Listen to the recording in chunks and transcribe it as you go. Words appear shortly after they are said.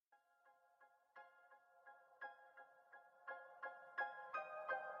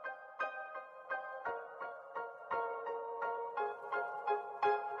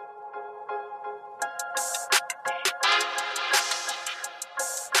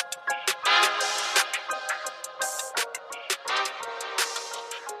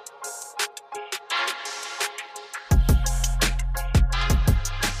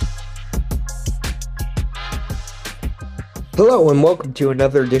Hello and welcome to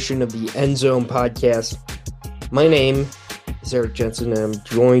another edition of the Endzone Podcast. My name is Jensen and I'm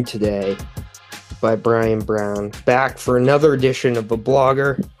joined today by Bryan Brown, back for another edition of the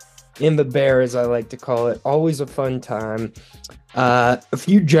blogger in the Bear, as I like to call it. Always a fun time. A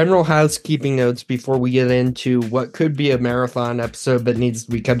few general housekeeping notes before we get into what could be a marathon episode but needs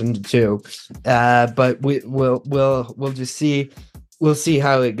to be cut into two. But we'll just see. We'll see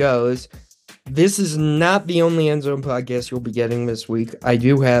how it goes. This is not the only Endzone podcast you'll be getting this week. I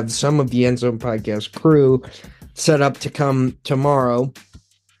do have some of the Endzone podcast crew set up to come tomorrow.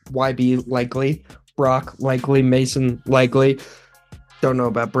 YB likely, Brock likely, Mason likely. Don't know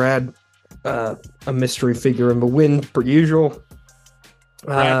about Brad. A mystery figure in the wind, per usual.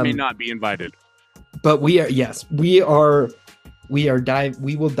 Brad may not be invited. But we will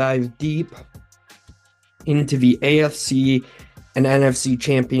dive deep into the AFC and NFC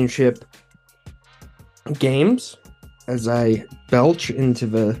championship games as I belch into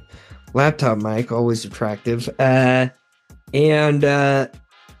the laptop mic, always attractive. And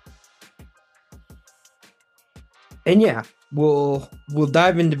yeah, we'll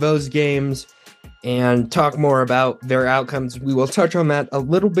dive into those games and talk more about their outcomes. We will touch on that a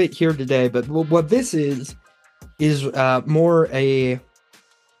little bit here today, but what this is more a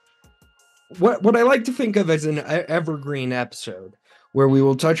what I like to think of as an evergreen episode, where we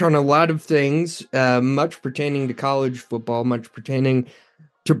will touch on a lot of things, much pertaining to college football, much pertaining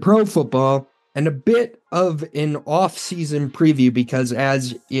to pro football, and a bit of an off-season preview, because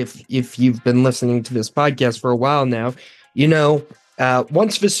as if you've been listening to this podcast for a while now, you know,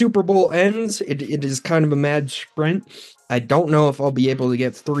 once the Super Bowl ends, it is kind of a mad sprint. I don't know if I'll be able to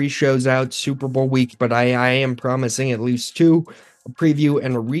get 3 shows out Super Bowl week, but I am promising at least 2, a preview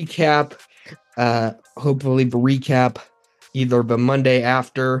and a recap. Hopefully the recap either the Monday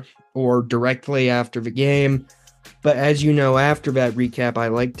after or directly after the game. But as you know, after that recap, I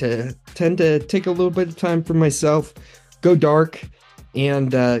tend to take a little bit of time for myself, go dark,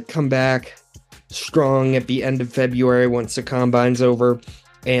 and come back strong at the end of February once the combine's over,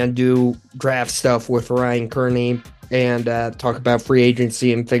 and do draft stuff with Ryan Kearney and talk about free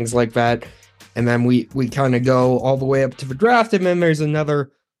agency and things like that. And then we kind of go all the way up to the draft, and then there's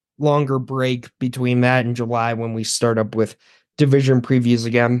another longer break between that and July when we start up with division previews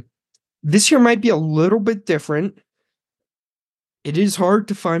again. This year might be a little bit different. It is hard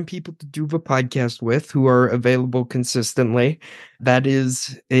to find people to do the podcast with who are available consistently. It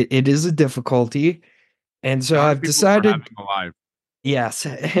is a difficulty. And so I've decided, yes.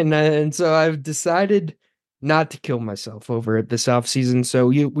 And so I've decided not to kill myself over it this off season. So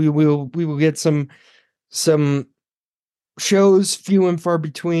we will get some shows, few and far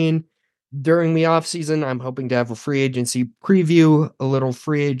between, during the offseason. I'm hoping to have a free agency preview, a little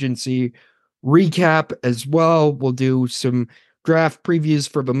free agency recap as well. We'll do some draft previews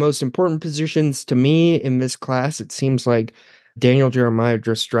for the most important positions to me in this class. It seems like Daniel Jeremiah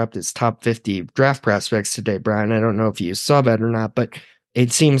just dropped his top 50 draft prospects today, Brian. I don't know if you saw that or not, but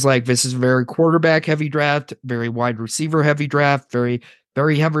it seems like this is a very quarterback heavy draft, very wide receiver heavy draft, very,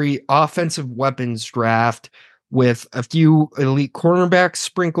 very heavy offensive weapons draft, with a few elite cornerbacks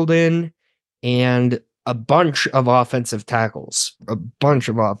sprinkled in and a bunch of offensive tackles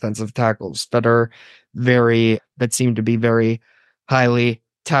that seem to be very highly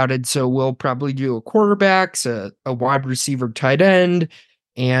touted. So we'll probably do a quarterbacks, a wide receiver, tight end,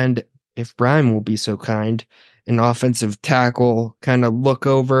 and if Brian will be so kind, an offensive tackle kind of look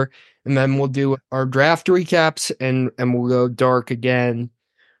over. And then we'll do our draft recaps and we'll go dark again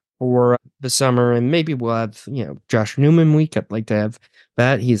for the summer, and maybe we'll have, Josh Newman week. I'd like to have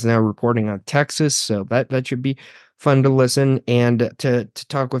that. He's now reporting on Texas, so that should be fun to listen and to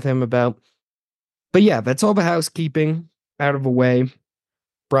talk with him about. But yeah, that's all the housekeeping out of the way.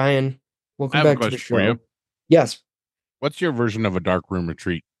 Brian, welcome back to the show. For you. Yes. What's your version of a dark room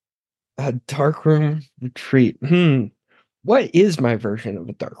retreat? A dark room retreat. What is my version of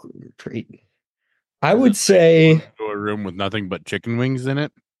a dark room retreat? I would say a room with nothing but chicken wings in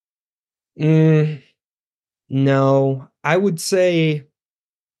it. No, I would say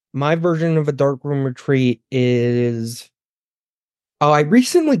my version of a dark room retreat is, I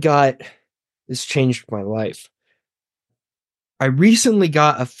recently got, this changed my life. I recently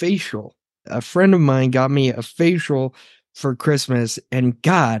got a facial. A friend of mine got me a facial for Christmas, and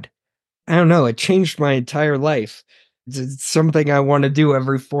God, I don't know, it changed my entire life. It's something I want to do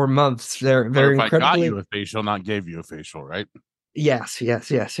every 4 months. They're incredibly. I got you a facial, not gave you a facial, right? Yes.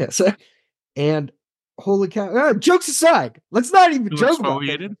 And holy cow! Jokes aside, let's not even joke about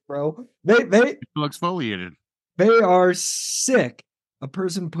it, bro. They feel exfoliated. They are sick. a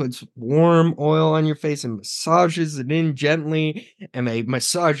person puts warm oil on your face and massages it in gently, and they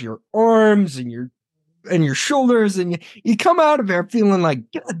massage your arms and your shoulders, and you come out of there feeling like,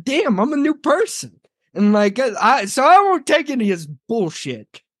 God damn, I'm a new person. And like, I won't take any of this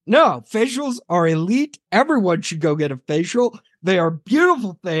bullshit. No, facials are elite. Everyone should go get a facial. They are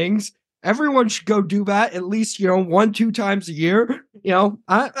beautiful things. Everyone should go do that at least, 1-2 times a year.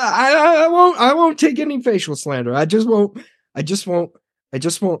 I won't take any facial slander. I just won't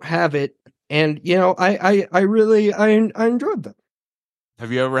have it. And I really enjoyed them.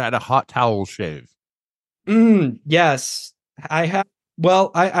 Have you ever had a hot towel shave? Yes, I have.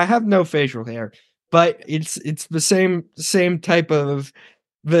 Well, I have no facial hair, but it's the same type of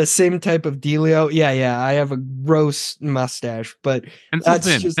dealio. Yeah, I have a gross mustache, but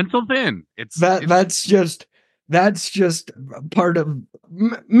pencil thin. That's just part of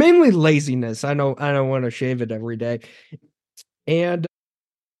mainly laziness. I don't want to shave it every day, and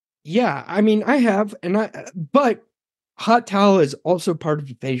yeah, I mean I have, but hot towel is also part of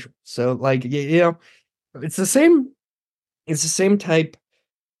the facial. So like it's the same type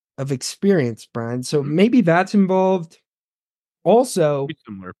of experience, Brian. So maybe that's involved. Also,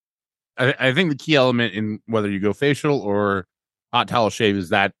 similar. I think the key element in whether you go facial or hot towel shave is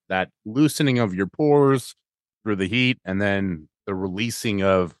that loosening of your pores through the heat, and then the releasing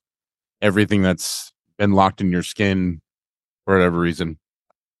of everything that's been locked in your skin for whatever reason.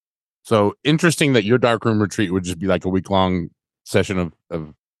 So interesting that your darkroom retreat would just be like a week-long session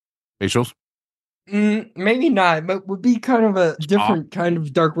of facials. Maybe not, but would be kind of a different kind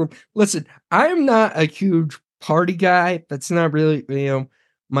of dark room. Listen, I'm not a huge party guy. That's not really,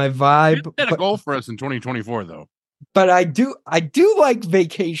 my vibe. You set a goal for us in 2024, though. But I do like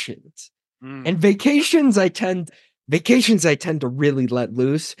vacations, and vacations I tend to really let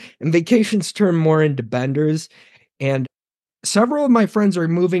loose, and vacations turn more into benders. And several of my friends are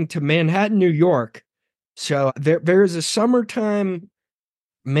moving to Manhattan, New York, so there is a summertime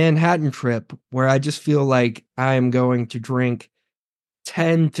Manhattan trip where I just feel like I am going to drink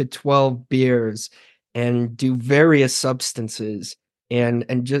 10 to 12 beers and do various substances and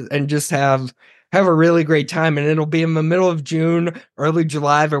just have a really great time. And it'll be in the middle of June, early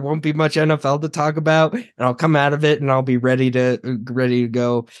July. There won't be much NFL to talk about, and I'll come out of it and I'll be ready to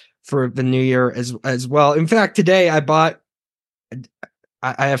go for the new year as well. In fact, today I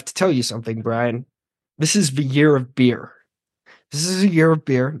have to tell you something, Brian. This is the year of beer. This is a year of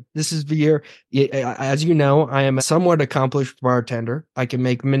beer. This is the year. As you know, I am a somewhat accomplished bartender. I can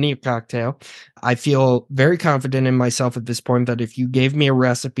make many a cocktail. I feel very confident in myself at this point that if you gave me a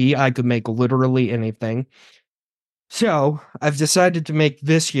recipe, I could make literally anything. So I've decided to make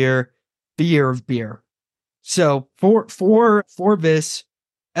this year the year of beer. So for this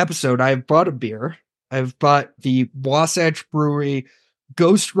episode, I've bought a beer. I've bought the Wasatch Brewery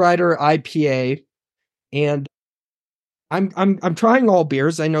Ghost Rider IPA, and I'm trying all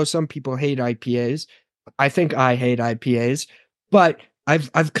beers. I know some people hate IPAs. I think I hate IPAs, but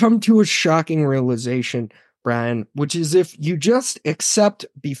I've come to a shocking realization, Brian, which is if you just accept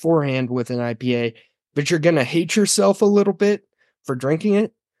beforehand with an IPA that you're gonna hate yourself a little bit for drinking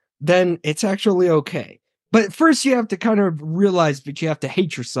it, then it's actually okay. But first you have to kind of realize that you have to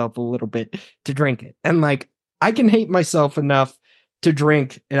hate yourself a little bit to drink it. And like I can hate myself enough to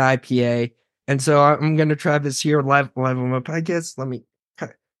drink an IPA. And so I'm going to try this here live on my podcast. Let me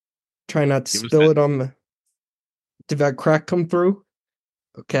try not to spill it on the... Did that crack come through?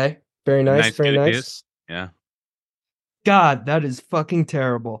 Okay. Very nice. Very nice. Yeah. God, that is fucking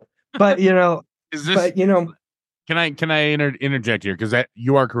terrible. But, Can I interject here? Because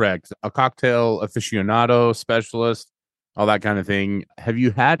you are correct. A cocktail aficionado, specialist, all that kind of thing. Have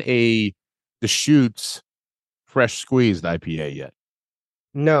you had the Deschutes fresh squeezed IPA yet?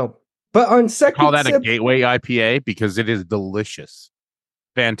 No. But on second call that sip, a gateway IPA because it is delicious.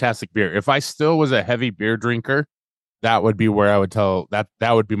 Fantastic beer. If I still was a heavy beer drinker, that would be where I would that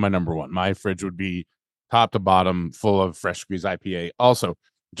would be my number one. My fridge would be top to bottom full of fresh squeezed IPA. Also,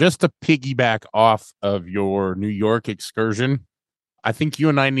 just to piggyback off of your New York excursion, I think you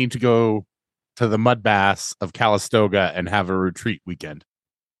and I need to go to the mud baths of Calistoga and have a retreat weekend.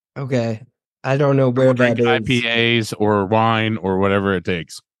 Okay. I don't know where that is. IPAs or wine or whatever it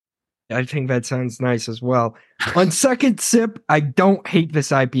takes. I think that sounds nice as well. On second sip, I don't hate this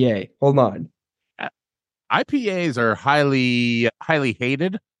IPA. Hold on. IPAs are highly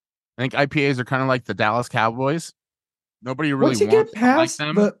hated. I think IPAs are kind of like the Dallas Cowboys. Nobody really wants to like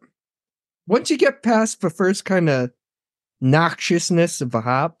them. Once you get past the first kind of noxiousness of the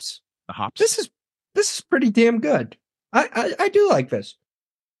hops, this is pretty damn good. I do like this.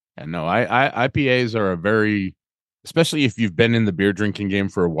 And no, IPAs are a very especially if you've been in the beer drinking game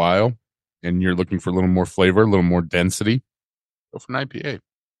for a while and you're looking for a little more flavor, a little more density, go for an IPA.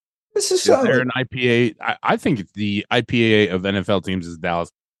 This is Is there solid. an IPA? I think the IPA of NFL teams is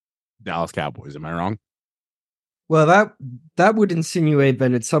Dallas Cowboys. Am I wrong? Well, that would insinuate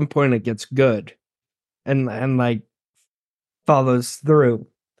that at some point it gets good and like follows through.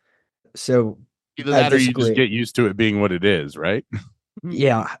 So Either I that or you just disagree. get used to it being what it is, right?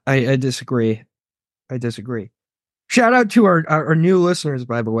 Yeah, I disagree. I disagree. Shout out to our new listeners,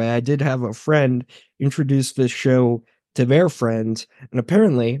 by the way. I did have a friend introduce this show to their friends, and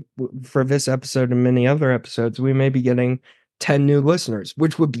apparently, for this episode and many other episodes, we may be getting 10 new listeners,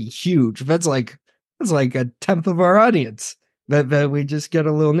 which would be huge. That's like a tenth of our audience that we just get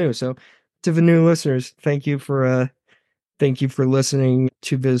a little new. So, to the new listeners, thank you for listening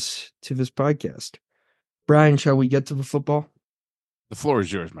to this podcast. Brian, shall we get to the football? The floor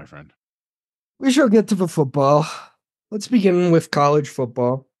is yours, my friend. We shall get to the football. Let's begin with college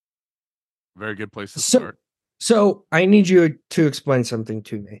football. Very good place to start. So I need you to explain something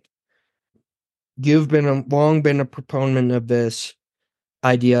to me. You've long been a proponent of this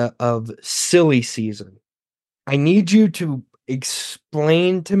idea of silly season. I need you to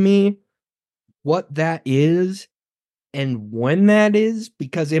explain to me what that is and when that is,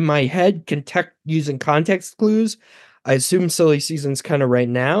 because in my head, using context clues, I assume silly season's kind of right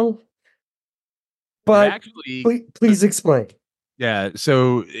now. But actually, please explain. Yeah,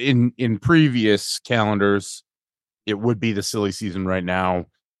 so in previous calendars, it would be the silly season right now,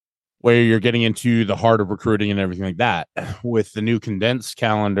 where you're getting into the heart of recruiting and everything like that. With the new condensed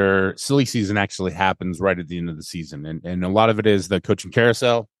calendar, silly season actually happens right at the end of the season, and a lot of it is the coaching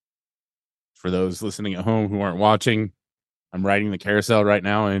carousel. For those listening at home who aren't watching, I'm riding the carousel right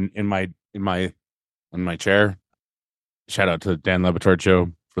now in my chair. Shout out to Dan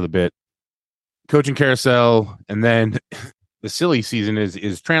Levitarcho for the bit. Coaching carousel, and then the silly season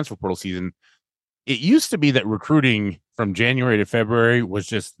is transfer portal season. It used to be that recruiting from January to February was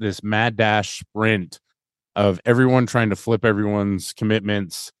just this mad dash sprint of everyone trying to flip everyone's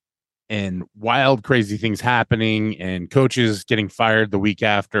commitments and wild, crazy things happening and coaches getting fired the week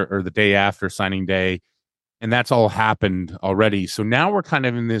after or the day after signing day. And that's all happened already. So now we're kind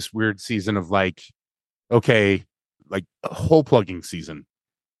of in this weird season of like, okay, like a hole plugging season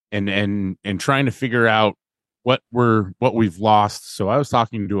and trying to figure out what we've lost. So I was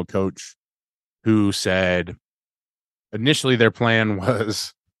talking to a coach who said initially their plan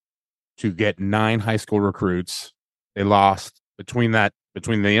was to get 9 high school recruits. They lost between the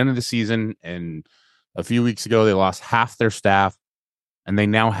end of the season and a few weeks ago, they lost half their staff, and they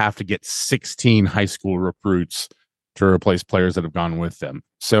now have to get 16 high school recruits to replace players that have gone with them.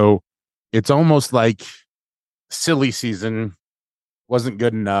 So it's almost like silly season wasn't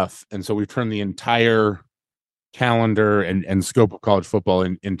good enough. And so we've turned the entire calendar and scope of college football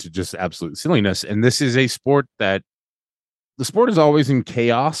into just absolute silliness. And this is a sport that the sport is always in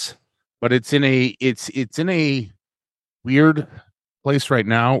chaos, but it's in a weird place right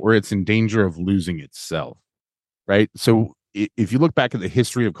now where it's in danger of losing itself. Right. So if you look back at the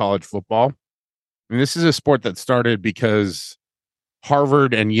history of college football, I mean, this is a sport that started because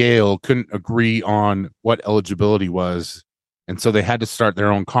Harvard and Yale couldn't agree on what eligibility was. And so they had to start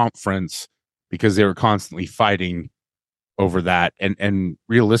their own conference because they were constantly fighting over that. And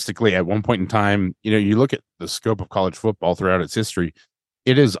realistically, at one point in time, you look at the scope of college football throughout its history,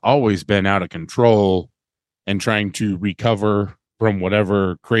 it has always been out of control and trying to recover from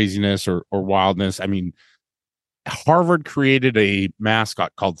whatever craziness or wildness. I mean, Harvard created a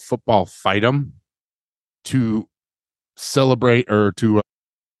mascot called Football Fightem to celebrate or to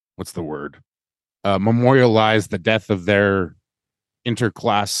memorialize the death of their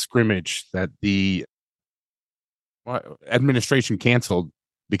interclass scrimmage that the administration canceled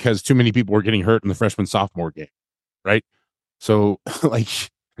because too many people were getting hurt in the freshman sophomore game, right? So like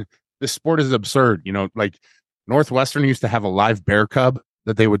this sport is absurd. Like Northwestern used to have a live bear cub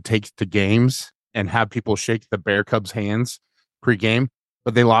that they would take to games and have people shake the bear cub's hands pre-game,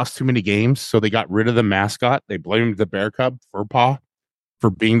 but they lost too many games, so they got rid of the mascot. They blamed the bear cub for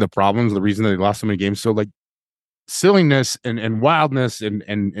being the problems, the reason that they lost so many games. So like silliness and wildness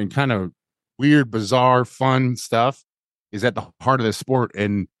and kind of weird, bizarre, fun stuff is at the heart of the sport.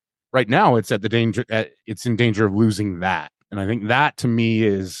 And right now it's it's in danger of losing that. And I think that to me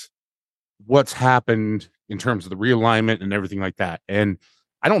is what's happened in terms of the realignment and everything like that. And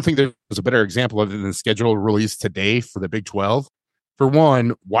I don't think there's a better example other than the schedule released today for the Big 12. For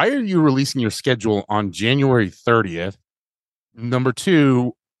one, why are you releasing your schedule on January 30th? Number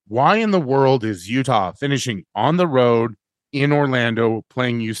two, why in the world is Utah finishing on the road in Orlando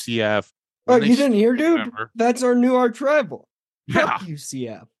playing UCF Oh, when they you didn't hear, dude? November. That's our new arch rival. Yeah. Fuck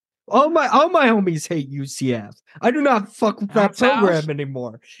UCF. All my homies hate UCF. I do not fuck with that That's program out.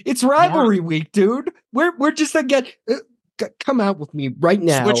 anymore. It's rivalry week, dude. We're just again. Come out with me right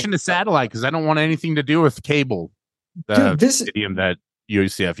now. Switching to satellite because I don't want anything to do with cable. The Dude, this stadium that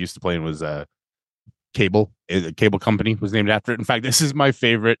UCF used to play in was cable. A cable company was named after it. In fact, this is my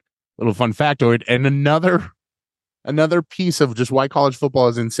favorite little fun factoid. And another piece of just why college football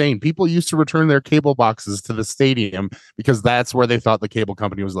is insane. People used to return their cable boxes to the stadium because that's where they thought the cable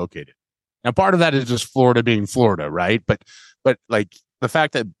company was located. Now, part of that is just Florida being Florida, right? But like the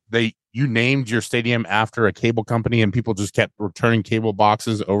fact that you named your stadium after a cable company and people just kept returning cable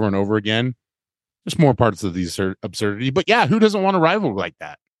boxes over and over again. There's more parts of the absurdity. But yeah, who doesn't want a rival like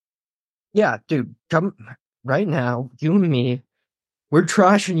that? Yeah, dude, come right now, you and me, we're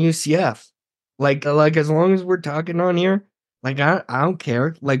trashing UCF. Like as long as we're talking on here, like I don't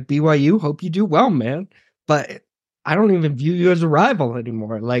care. Like BYU, hope you do well, man. But I don't even view you as a rival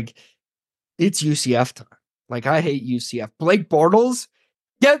anymore. Like it's UCF time. Like I hate UCF. Blake Bortles,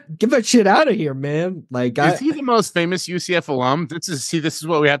 get that shit out of here, man. Like is he the most famous UCF alum? This is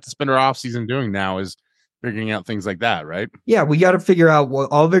what we have to spend our off season doing now is figuring out things like that, right? Yeah, we got to figure out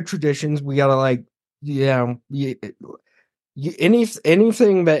what all their traditions. We got to like,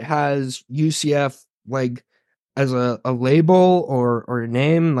 anything that has UCF like as a label or a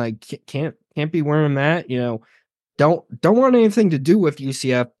name, like can't be wearing that. Don't want anything to do with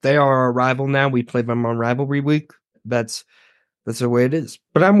UCF. They are our rival now. We play them on rivalry week. That's the way it is.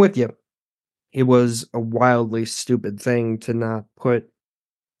 But I'm with you. It was a wildly stupid thing to not put,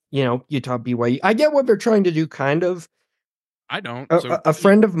 Utah BYU. I get what they're trying to do, kind of. I don't. A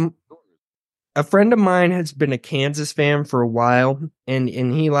friend of mine has been a Kansas fan for a while, and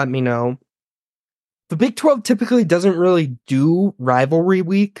he let me know the Big 12 typically doesn't really do rivalry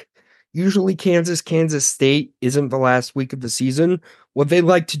week. Usually Kansas State isn't the last week of the season. What they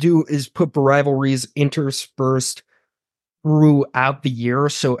like to do is put the rivalries interspersed throughout the year.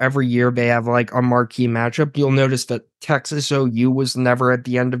 So every year they have like a marquee matchup. You'll notice that Texas OU was never at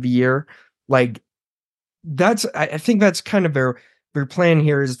the end of the year. Like I think that's kind of their plan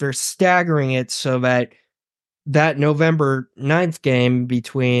here is they're staggering it so that November 9th game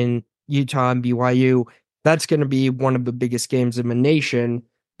between Utah and BYU, that's going to be one of the biggest games in the nation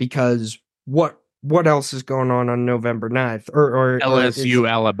because what else is going on November 9th? Or LSU,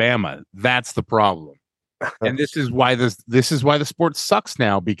 Alabama. That's the problem. And this is why the sport sucks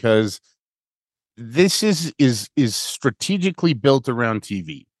now because this is strategically built around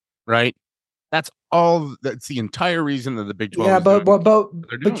TV, right? That's the entire reason that the Big 12 Yeah,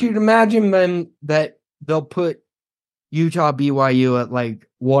 but you'd imagine then that they'll put Utah BYU at like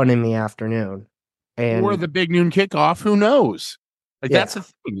 1 p.m. and or the big noon kickoff, who knows? Like that's the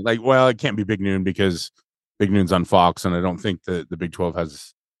thing. Like, well, it can't be big noon because big noon's on Fox, and I don't think the Big 12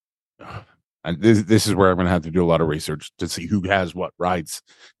 has and this is where I'm going to have to do a lot of research to see who has what rights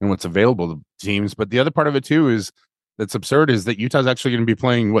and what's available to teams. But the other part of it too is that's absurd is that Utah's actually going to be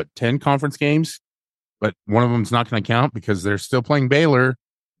playing 10 conference games, but one of them's not going to count because they're still playing Baylor,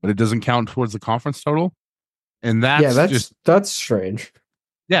 but it doesn't count towards the conference total. And that's strange.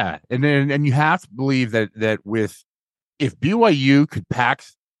 Yeah, and you have to believe that if BYU could pack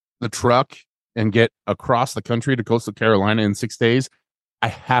the truck and get across the country to Coastal Carolina in 6 days, I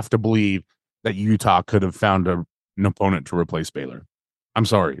have to believe that Utah could have found an opponent to replace Baylor. I'm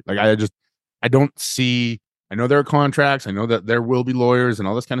sorry. Like I don't see. I know there are contracts. I know that there will be lawyers and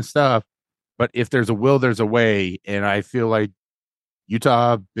all this kind of stuff. But if there's a will, there's a way. And I feel like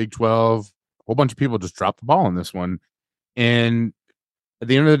Utah, Big 12, a whole bunch of people just dropped the ball on this one. And at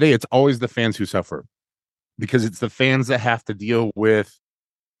the end of the day, it's always the fans who suffer because it's the fans that have to deal with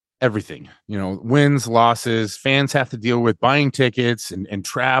everything, wins, losses. Fans have to deal with buying tickets and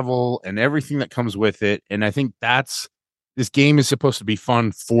travel and everything that comes with it. And I think this game is supposed to be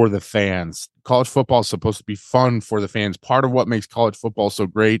fun for the fans. College football is supposed to be fun for the fans. Part of what makes college football so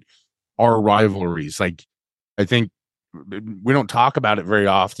great are rivalries. Like, I think we don't talk about it very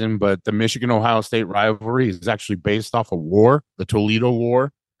often, but the Michigan-Ohio State rivalry is actually based off a war, the Toledo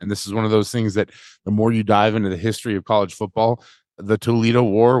War. And this is one of those things that the more you dive into the history of college football, the Toledo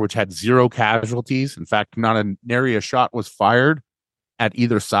War, which had 0 casualties. In fact, not nary a shot was fired at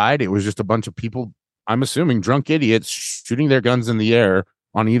either side. It was just a bunch of people, I'm assuming drunk idiots, shooting their guns in the air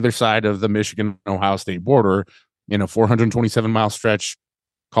on either side of the Michigan-Ohio State border in a 427-mile stretch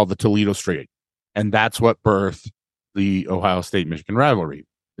called the Toledo Strait. And that's what birthed the Ohio State-Michigan rivalry,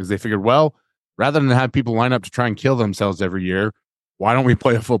 is they figured, well, rather than have people line up to try and kill themselves every year, why don't we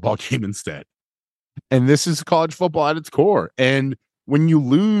play a football game instead? And this is college football at its core. And when you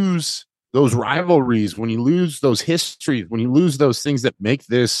lose those rivalries, when you lose those histories, when you lose those things that make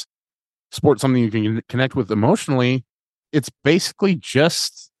this sport something you can connect with emotionally, it's basically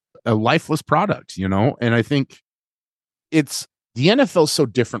just a lifeless product, you know? And I think it's the NFL is so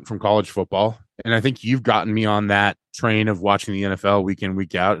different from college football. And I think you've gotten me on that train of watching the NFL week in,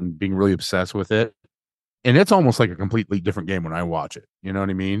 week out and being really obsessed with it. And it's almost like a completely different game when I watch it. You know what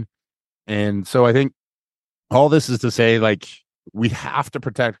I mean? And so I think all this is to say, like, we have to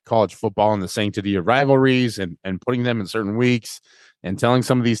protect college football and the sanctity of rivalries and putting them in certain weeks and telling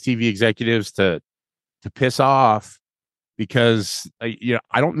some of these TV executives to piss off because, you know,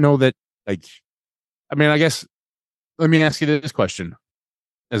 I don't know that, like, I mean, I guess, let me ask you this question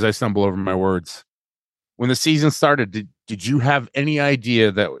as I stumble over my words. When the season started, did you have any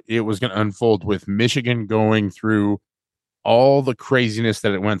idea that it was going to unfold with Michigan going through all the craziness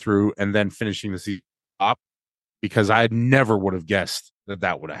that it went through and then finishing the season up? Because I never would have guessed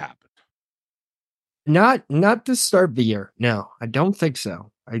that would have happened. Not to start the year. No, I don't think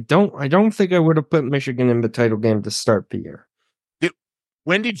so. I don't think I would have put Michigan in the title game to start the year.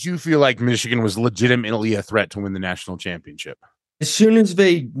 When did you feel like Michigan was legitimately a threat to win the national championship? As soon as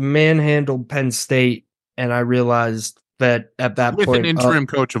they manhandled Penn State, and I realized that at that with point, an interim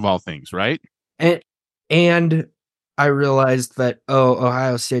coach of all things, right? And I realized that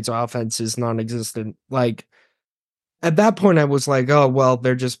Ohio State's offense is non-existent. Like at that point, I was like, oh well,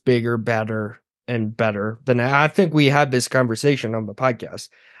 they're just bigger, better, and better than I think we had this conversation on the podcast.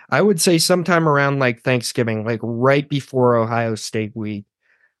 I would say sometime around like Thanksgiving, like right before Ohio State week,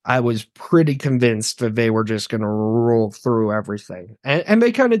 I was pretty convinced that they were just going to roll through everything, and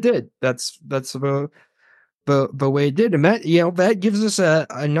they kind of did. That's the way it did, and that that gives us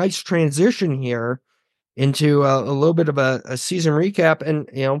a nice transition here into a little bit of a season recap.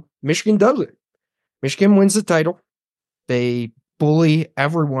 And Michigan does it. Michigan wins the title. They bully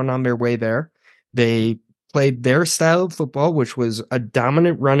everyone on their way there. They played their style of football, which was a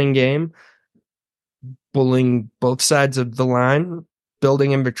dominant running game, bullying both sides of the line,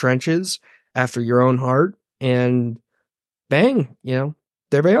 building in the trenches after your own heart, and bang,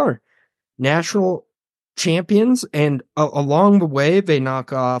 there they are. National champions, and along the way, they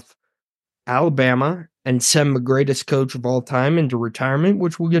knock off Alabama and send the greatest coach of all time into retirement,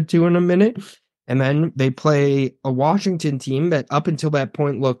 which we'll get to in a minute. And then they play a Washington team that up until that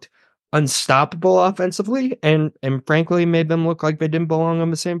point looked unstoppable offensively and frankly made them look like they didn't belong on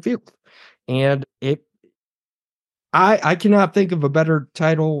the same field. And I cannot think of a better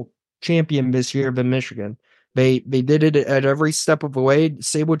title champion this year than Michigan. They did it at every step of the way.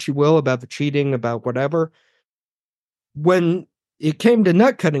 Say what you will about the cheating, about whatever. When it came to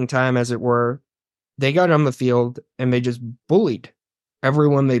nut cutting time, as it were, they got on the field and they just bullied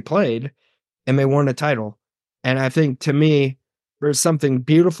everyone they played, and they won a title. And I think, to me, there's something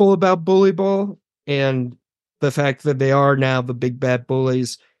beautiful about bully ball and the fact that they are now the big bad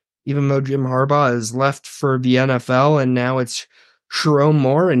bullies, even though Jim Harbaugh has left for the NFL and now it's Sharon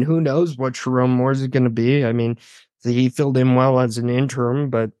Moore, and who knows what Sharon Moore is going to be. I mean, he filled in well as an interim,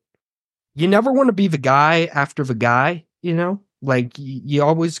 but you never want to be the guy after the guy, Like, you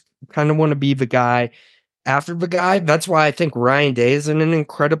always kind of want to be the guy after the guy. That's why I think Ryan Day is in an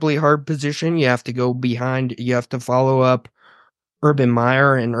incredibly hard position. You have to go behind, you have to follow up Urban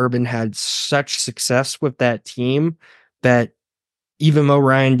Meyer, and Urban had such success with that team that even though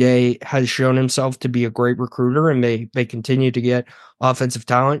Ryan Day has shown himself to be a great recruiter and they continue to get offensive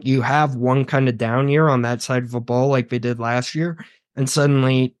talent, you have one kind of down year on that side of the ball like they did last year. And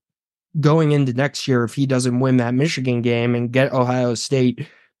suddenly going into next year, if he doesn't win that Michigan game and get Ohio State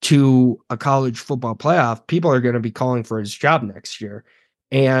to a college football playoff, people are going to be calling for his job next year.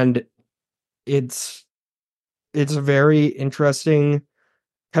 And it's a very interesting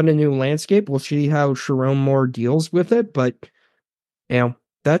kind of new landscape. We'll see how Sharon Moore deals with it, but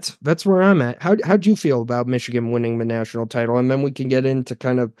that's where I'm at. How'd you feel about Michigan winning the national title? And then we can get into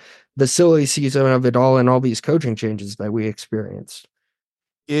kind of the silly season of it all and all these coaching changes that we experienced.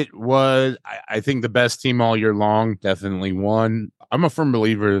 It was, I think, the best team all year long. Definitely won. I'm a firm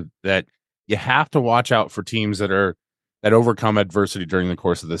believer that you have to watch out for teams that overcome adversity during the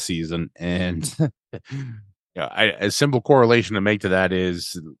course of the season. And a simple correlation to make to that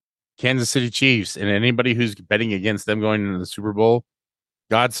is Kansas City Chiefs, and anybody who's betting against them going into the Super Bowl,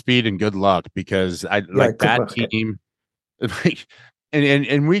 Godspeed and good luck, because that team.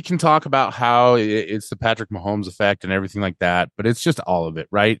 And we can talk about how it's the Patrick Mahomes effect and everything like that, but it's just all of it,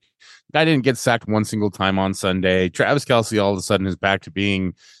 right? Guy didn't get sacked one single time on Sunday. Travis Kelce all of a sudden is back to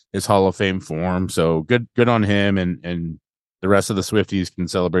being his Hall of Fame form. So good on him, and the rest of the Swifties can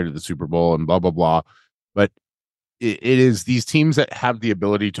celebrate at the Super Bowl and blah, blah, blah. But it is these teams that have the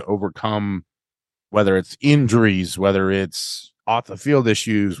ability to overcome, whether it's injuries, whether it's off the field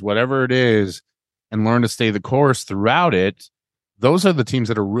issues, whatever it is, and learn to stay the course throughout it. Those are the teams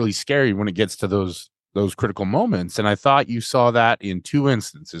that are really scary when it gets to those critical moments. And I thought you saw that in two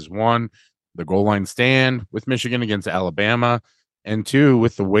instances. One, the goal line stand with Michigan against Alabama, and two,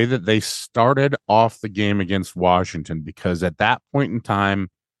 with the way that they started off the game against Washington, because at that point in time,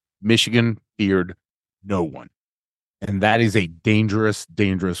 Michigan feared no one. And that is a dangerous,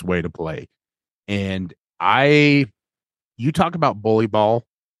 dangerous way to play. And you talk about bully ball,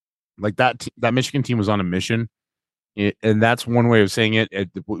 like that Michigan team was on a mission. And that's one way of saying it.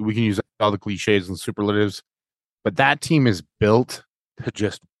 We can use all the cliches and superlatives, but that team is built to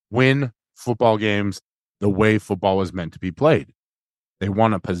just win football games the way football was meant to be played. They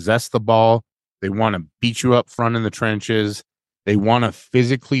want to possess the ball. They want to beat you up front in the trenches. They want to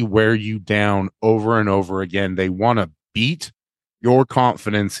physically wear you down over and over again. They want to beat your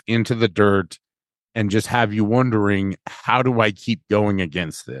confidence into the dirt and just have you wondering, how do I keep going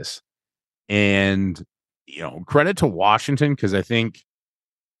against this? And, credit to Washington, because I think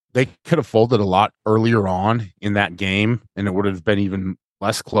they could have folded a lot earlier on in that game, and it would have been even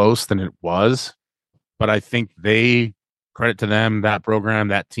less close than it was. But I think credit to them, that program,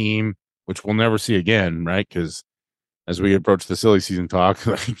 that team, which we'll never see again, right? Because as we approach the silly season talk,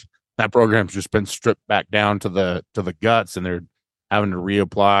 that program's just been stripped back down to the guts, and they're having to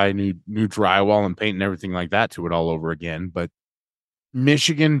reapply new drywall and paint and everything like that to it all over again. But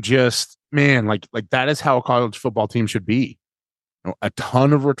Michigan just, man, like that is how a college football team should be. A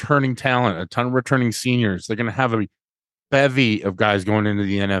ton of returning talent, a ton of returning seniors. They're going to have a bevy of guys going into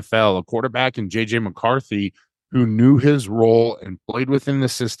the NFL, a quarterback in J.J. McCarthy, who knew his role and played within the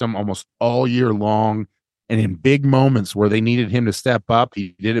system almost all year long. And in big moments where they needed him to step up,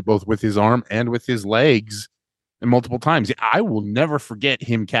 he did it both with his arm and with his legs, and multiple times. I will never forget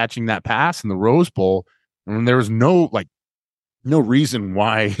him catching that pass in the Rose Bowl. And there was no reason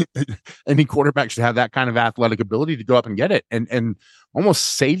why any quarterback should have that kind of athletic ability to go up and get it, and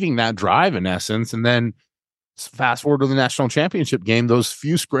almost saving that drive in essence. And then fast forward to the national championship game, those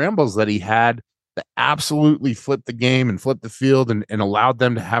few scrambles that he had that absolutely flipped the game and flipped the field and allowed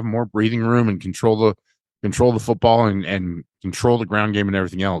them to have more breathing room and control the football and control the ground game and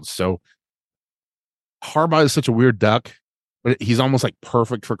everything else. So Harbaugh is such a weird duck, but he's almost like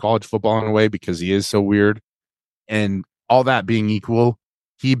perfect for college football in a way, because he is so weird. And all that being equal,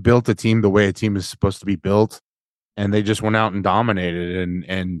 he built a team the way a team is supposed to be built, and they just went out and dominated.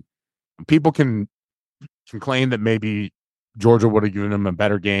 And people can claim that maybe Georgia would have given him a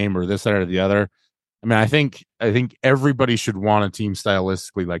better game or this, that, or the other. I mean, I think everybody should want a team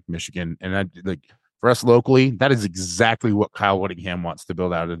stylistically like Michigan, and for us locally, that is exactly what Kyle Whittingham wants to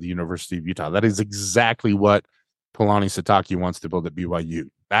build out of the University of Utah. That is exactly what Kalani Sitake wants to build at BYU.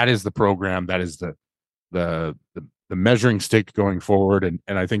 That is the program. That is the measuring stick going forward.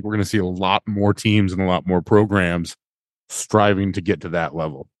 And I think we're going to see a lot more teams and a lot more programs striving to get to that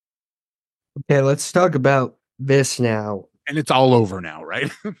level. Okay, let's talk about this now. And it's all over now,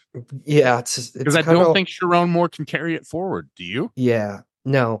 right? Yeah, it's because I don't think Sharon Moore can carry it forward. Do you? Yeah,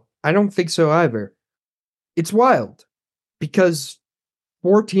 no, I don't think so either. It's wild because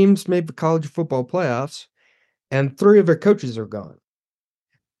 4 teams made the college football playoffs, and 3 of their coaches are gone.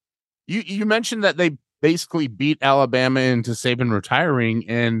 You mentioned that they basically beat Alabama into Saban retiring,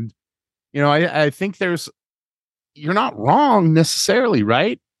 and I think you're not wrong necessarily,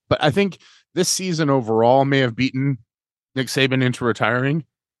 right? But I think this season overall may have beaten Nick Saban into retiring.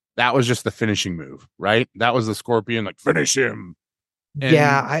 That was just the finishing move, right? That was the Scorpion, like, finish him. And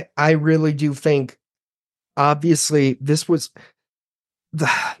yeah, I really do think, obviously, this was the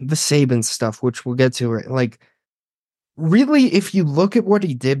Saban stuff, which we'll get to. Like, really, if you look at what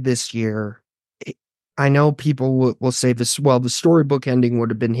he did this year, I know people will say this, well, the storybook ending would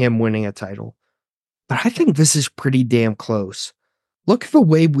have been him winning a title. But I think this is pretty damn close. Look at the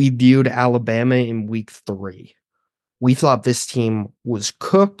way we viewed Alabama in week 3. We thought this team was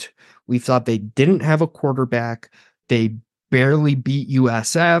cooked. We thought they didn't have a quarterback. They barely beat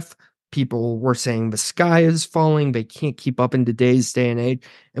USF. People were saying the sky is falling. They can't keep up in today's day and age.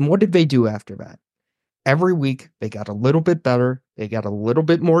 And what did they do after that? Every week, they got a little bit better. They got a little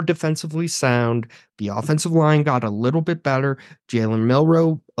bit more defensively sound. The offensive line got a little bit better. Jalen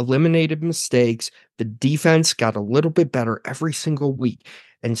Milroe eliminated mistakes. The defense got a little bit better every single week.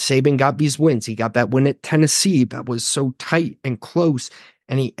 And Saban got these wins. He got that win at Tennessee that was so tight and close.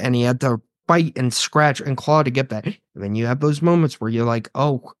 And he had to fight and scratch and claw to get that. And then you have those moments where you're like,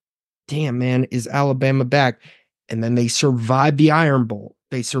 oh, damn, man, is Alabama back? And then they survived the Iron Bowl.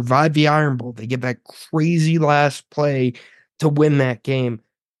 They survive the Iron Bowl. They get that crazy last play to win that game.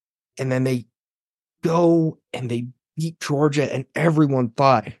 And then they go and they beat Georgia, and everyone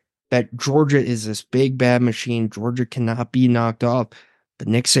thought that Georgia is this big bad machine. Georgia cannot be knocked off. But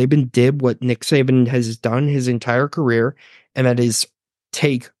Nick Saban did what Nick Saban has done his entire career, and that is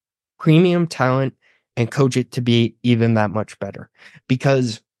take premium talent and coach it to be even that much better.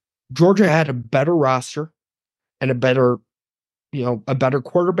 Because Georgia had a better roster and a better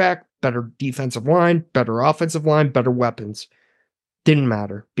quarterback, better defensive line, better offensive line, better weapons. Didn't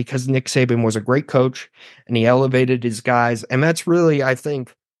matter because Nick Saban was a great coach and he elevated his guys. And that's really, I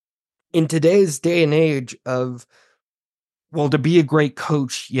think, in today's day and age of, well, to be a great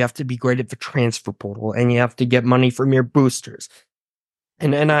coach, you have to be great at the transfer portal and you have to get money from your boosters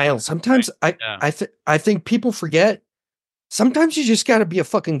and NIL. Sometimes I think people forget. Sometimes you just got to be a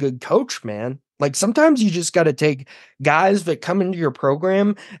fucking good coach, man. Like sometimes you just got to take guys that come into your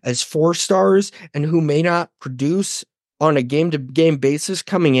program as 4 stars and who may not produce on a game-to-game basis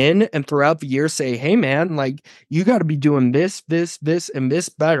coming in and throughout the year say, hey, man, like you got to be doing this, and this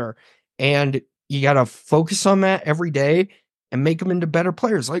better. And you got to focus on that every day and make them into better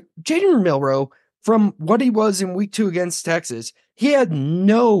players. Like Jaden Milroe, from what he was in week 2 against Texas, he had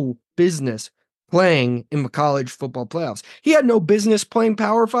no business playing in the college football playoffs. He had no business playing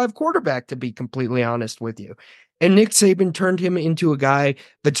Power 5 quarterback, to be completely honest with you. And Nick Saban turned him into a guy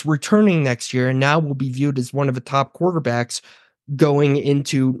that's returning next year and now will be viewed as one of the top quarterbacks going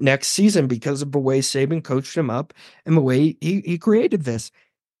into next season because of the way Saban coached him up and the way he created this.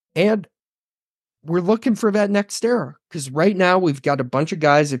 And we're looking for that next era because right now we've got a bunch of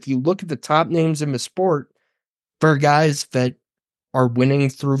guys. If you look at the top names in the sport, there are guys that are winning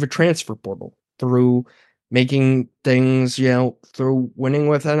through the transfer portal, through making things, through winning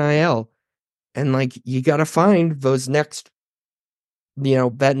with NIL. And like, you got to find those next,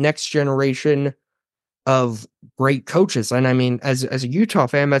 that next generation of great coaches. And I mean, as a Utah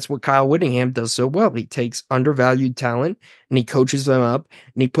fan, that's what Kyle Whittingham does so well. He takes undervalued talent and he coaches them up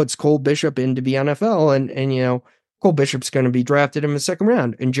and he puts Cole Bishop into the NFL. And Cole Bishop's going to be drafted in the 2nd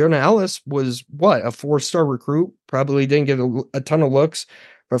round. And Jonah Ellis was a 4-star recruit, probably didn't get a ton of looks,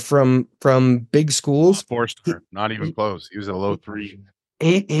 but from big schools. 4-star, not even close. He was a low 3.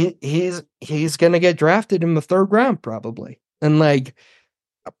 He's going to get drafted in the 3rd round probably. And like,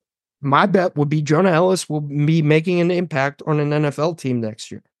 my bet would be Jonah Ellis will be making an impact on an NFL team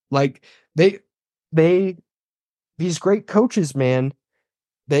next year. Like these great coaches, man,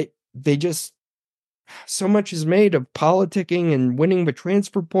 they just, so much is made of politicking and winning the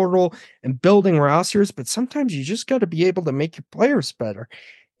transfer portal and building rosters, but sometimes you just got to be able to make your players better.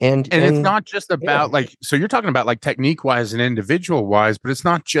 And it's not just about so you're talking about like technique wise and individual wise, but it's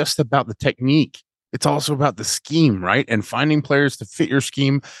not just about the technique. It's also about the scheme, right? And finding players to fit your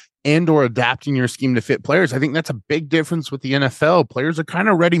scheme and or adapting your scheme to fit players. I think that's a big difference with the NFL. Players are kind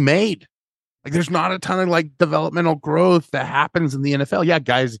of ready made. Like there's not a ton of like developmental growth that happens in the NFL. Yeah,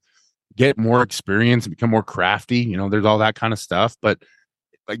 guys get more experience and become more crafty. There's all that kind of stuff, but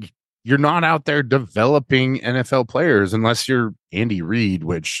like you're not out there developing NFL players unless you're Andy Reid,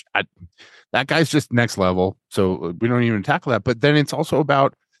 which that guy's just next level. So we don't even tackle that. But then it's also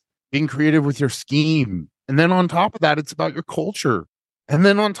about being creative with your scheme. And then on top of that, it's about your culture. And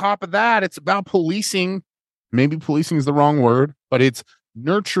then on top of that, it's about policing. Maybe policing is the wrong word, but it's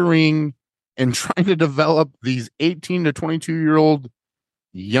nurturing and trying to develop these 18 to 22-year-old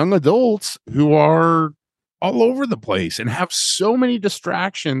young adults who are all over the place and have so many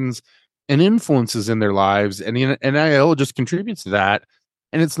distractions and influences in their lives. And NIL just contributes to that.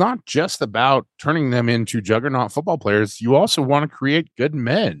 And it's not just about turning them into juggernaut football players. You also want to create good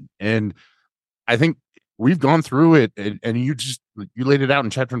men. And I think we've gone through it, and you laid it out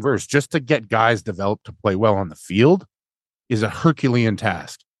in chapter and verse. Just to get guys developed to play well on the field is a Herculean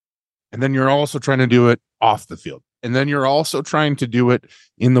task. And then you're also trying to do it off the field. And then you're also trying to do it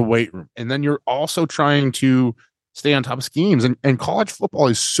in the weight room. And then you're also trying to stay on top of schemes. And college football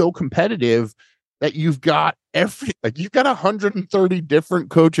is so competitive that you've got 130 different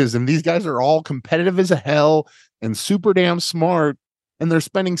coaches, and these guys are all competitive as hell and super damn smart. And they're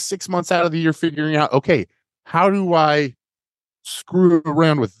spending 6 months out of the year figuring out, okay, how do I screw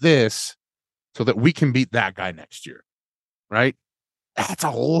around with this so that we can beat that guy next year? Right? That's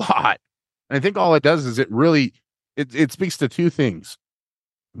a lot. And I think all it does is it speaks to 2 things.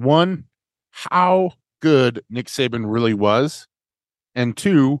 One, how good Nick Saban really was. And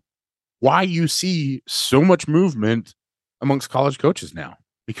 2, why you see so much movement amongst college coaches now,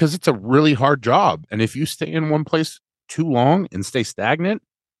 because it's a really hard job. And if you stay in one place too long and stay stagnant,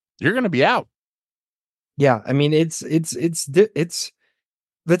 you're going to be out. Yeah. I mean, it's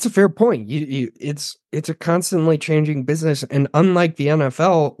That's a fair point. It's a constantly changing business, and unlike the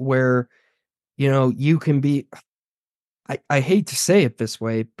NFL, where you can be. I hate to say it this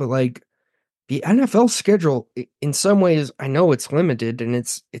way, but like the NFL schedule, in some ways, I know it's limited, and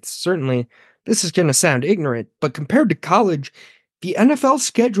it's certainly, this is going to sound ignorant, but compared to college, the NFL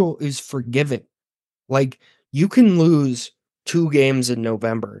schedule is forgiving. Like you can lose 2 games in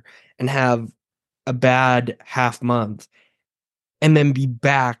November and have a bad half month and then be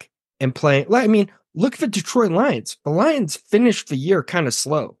back and playing. I mean, look at the Detroit Lions. The Lions finished the year kind of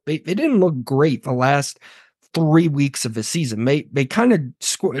slow. They didn't look great the last 3 weeks of the season. They kind of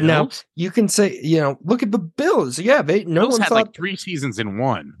scored. Now you can say, look at the Bills. Yeah, no Bills one had thought like 3 seasons in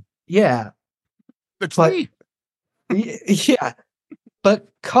one. Yeah, But yeah, but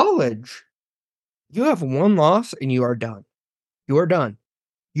college, you have one loss and you are done. You are done.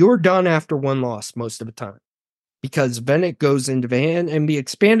 You're done after one loss most of the time. Because then it goes into and the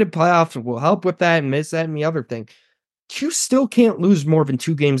expanded playoffs will help with that and this, that, and the other thing. You still can't lose more than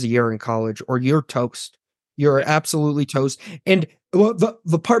 2 games a year in college or you're toast. You're absolutely toast. And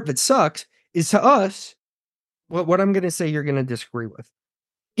the part that sucks is to us, what I'm going to say you're going to disagree with.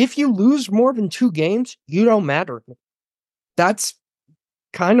 If you lose more than 2 games, you don't matter. That's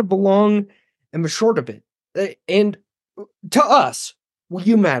kind of the long and the short of it. And to us,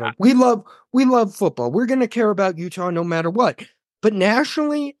 you matter. We love football. We're going to care about Utah no matter what. But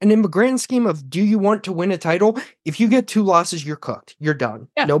nationally, and in the grand scheme of do you want to win a title, if you get 2 losses, you're cooked. You're done.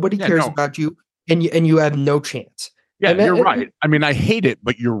 Yeah, Nobody cares about you, and you have no chance. Yeah, you're right. I mean, I hate it,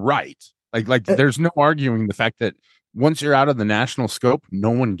 but you're right. Like there's no arguing the fact that once you're out of the national scope, no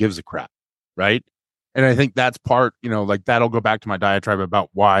one gives a crap, right? And I think that's part, like that'll go back to my diatribe about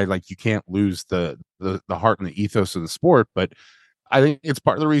why like you can't lose the heart and the ethos of the sport. But I think it's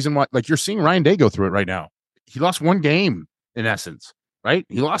part of the reason why, like you're seeing Ryan Day go through it right now. He lost 1 game in essence, right?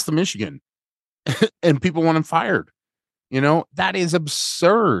 He lost to Michigan and people want him fired. That is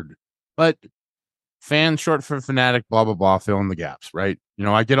absurd. But fan short for fanatic, blah, blah, blah, fill in the gaps, right?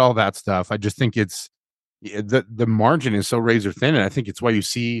 I get all that stuff. I just think it's the margin is so razor thin. And I think it's why you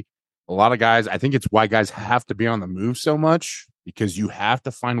see a lot of guys. I think it's why guys have to be on the move so much because you have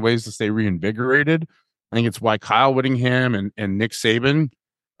to find ways to stay reinvigorated. I think it's why Kyle Whittingham and Nick Saban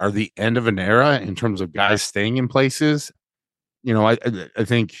are the end of an era in terms of guys staying in places. I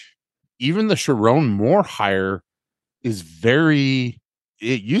think even the Sharon Moore hire is it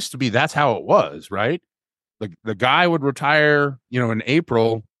used to be that's how it was, right? Like the guy would retire, in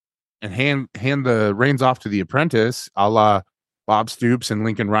April and hand the reins off to the apprentice, a la Bob Stoops and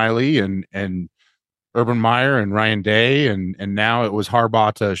Lincoln Riley and Urban Meyer and Ryan Day, and now it was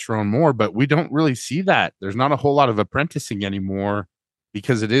Harbaugh to Sharon Moore, but we don't really see that. There's not a whole lot of apprenticing anymore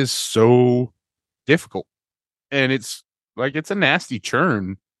because it is so difficult. And it's a nasty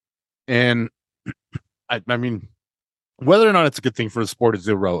churn. And I mean, whether or not it's a good thing for the sport is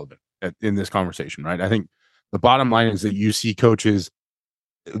irrelevant in this conversation, right? I think the bottom line is that you see coaches,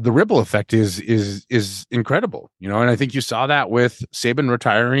 the ripple effect is incredible, and I think you saw that with Saban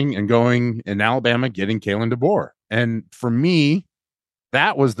retiring and going in Alabama, getting Kalen DeBoer. And for me,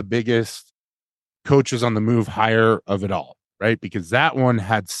 that was the biggest coaches on the move hire of it all, right? Because that one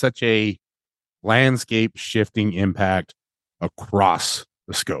had such a landscape shifting impact across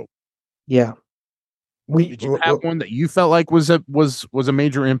the scope. Yeah. Did you have one that you felt like was a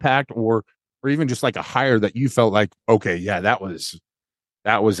major impact or even just like a hire that you felt like, okay, yeah, that was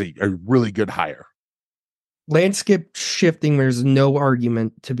a really good hire? Landscape shifting, there's no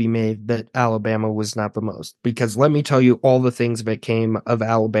argument to be made that Alabama was not the most, because let me tell you all the things that came of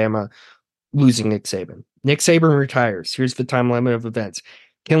Alabama losing Nick Saban. Nick Saban retires. Here's the time limit of events.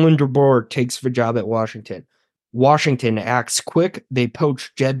 Kalen DeBoer takes the job at Washington. Washington acts quick. They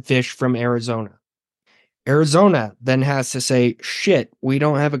poach Jed Fish from Arizona. Arizona then has to say, shit, we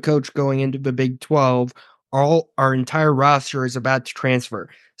don't have a coach going into the Big 12. Our entire roster is about to transfer.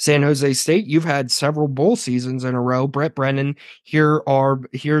 San Jose State, you've had several bowl seasons in a row. Brett Brennan, here's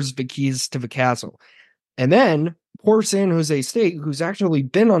the keys to the castle. And then poor San Jose State, who's actually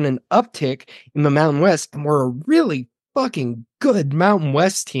been on an uptick in the Mountain West, and we're a really fucking good Mountain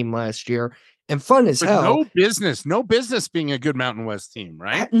West team last year. And fun as hell. No business being a good Mountain West team,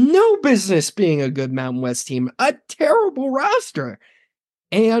 right? No business being a good Mountain West team. A terrible roster.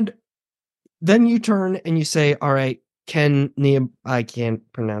 And then you turn and you say, all right, I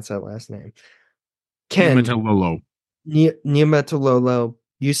can't pronounce that last name. Niumatalolo,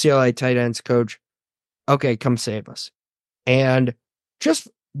 UCLA tight ends coach. Okay, come save us. And just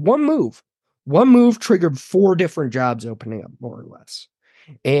one move triggered 4 different jobs opening up, more or less.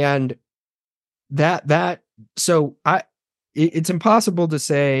 And so it's impossible to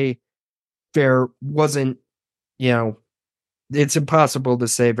say there wasn't, it's impossible to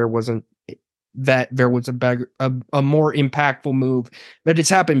say there wasn't that there was a more impactful move that has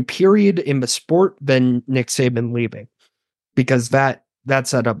happened, period, in the sport than Nick Saban leaving, because that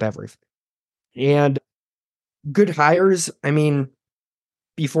set up everything. And good hires. I mean,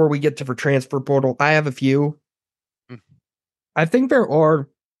 before we get to the transfer portal, I have a few. I think there are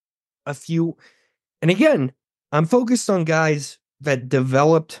a few, and again, I'm focused on guys that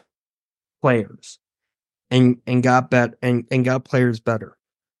developed players and got players better.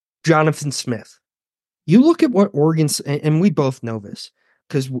 Jonathan Smith. You look at what Oregon's, and we both know this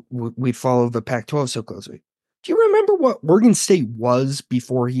because we follow the Pac-12 so closely. Do you remember what Oregon State was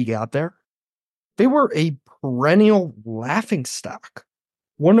before he got there? They were a perennial laughingstock,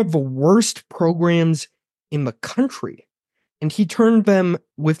 one of the worst programs in the country. And he turned them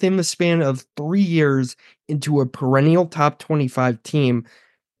within the span of 3 years into a perennial top 25 team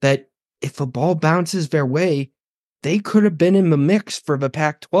that, if the ball bounces their way, they could have been in the mix for the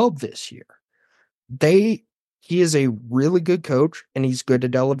Pac-12 this year. He is a really good coach, and he's good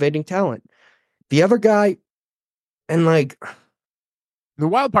at elevating talent. The other guy, and like the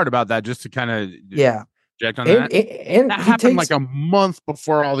wild part about that, just to kind of project on and that happened like a month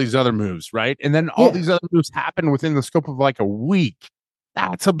before all these other moves, right? And then all these other moves happen within the scope of like a week.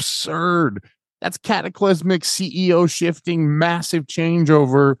 That's absurd. That's cataclysmic CEO shifting, massive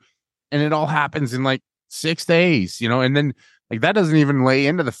changeover, and it all happens in like 6 days, and then like that doesn't even lay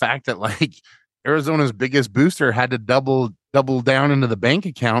into the fact that like Arizona's biggest booster had to double down into the bank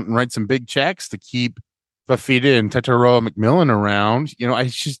account and write some big checks to keep Fafita and Tataroa McMillan around.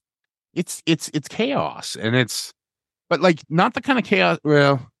 It's chaos, and but like not the kind of chaos.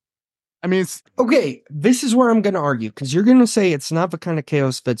 Well, I mean, it's okay. This is where I'm going to argue, because you're going to say it's not the kind of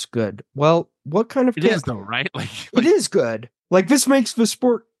chaos that's good. Well, what kind of chaos is though, right? Like it is good. Like, this makes the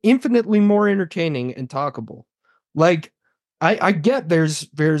sport infinitely more entertaining and talkable. Like, I get there's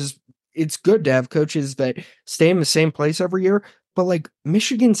it's good to have coaches that stay in the same place every year, but like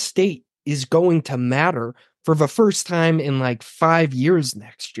Michigan State is going to matter for the first time in like 5 years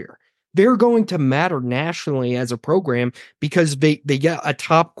next year. They're going to matter nationally as a program because they get a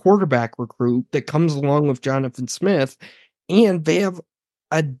top quarterback recruit that comes along with Jonathan Smith, and they have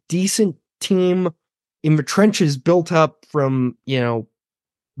a decent team in the trenches built up from,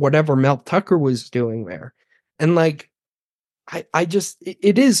 whatever Mel Tucker was doing there. And like,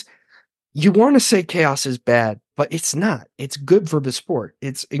 it is, you want to say chaos is bad, but it's not. It's good for the sport.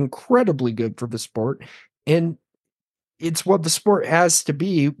 It's incredibly good for the sport. And it's what the sport has to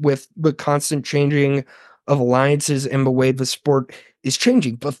be, with the constant changing of alliances and the way the sport is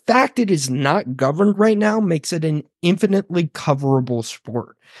changing. The fact it is not governed right now makes it an infinitely coverable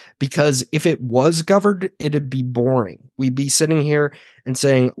sport, because if it was governed, it'd be boring. We'd be sitting here and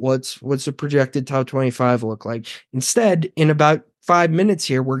saying, what's the projected top 25 look like? Instead, in about 5 minutes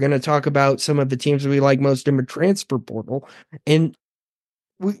here, we're going to talk about some of the teams we like most in the transfer portal. And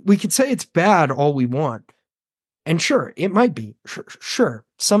we could say it's bad all we want. And sure, it might be. Sure.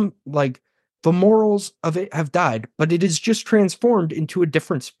 Some, like, the morals of it have died, but it is just transformed into a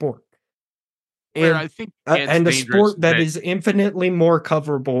different sport. And I think and a sport that is infinitely more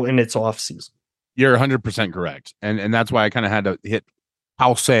coverable in its off season. You're 100% correct. And that's why I kind of had to hit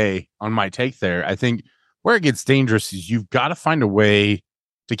say on my take there. I think where it gets dangerous is you've got to find a way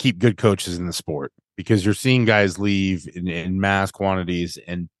to keep good coaches in the sport, because you're seeing guys leave in mass quantities,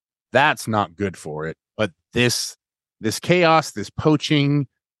 and that's not good for it. But this chaos, this poaching,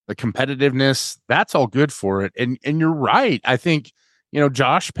 the competitiveness, that's all good for it. And you're right. I think,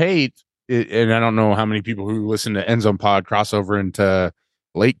 Josh Pate, and I don't know how many people who listen to Endzone Pod cross over into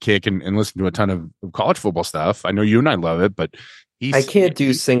Late Kick and listen to a ton of college football stuff. I know you and I love it, but I can't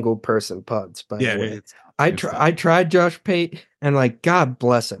do single person pods, by the way. I tried Josh Pate, and like, God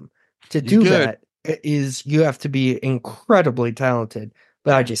bless him. To do that is, you have to be incredibly talented,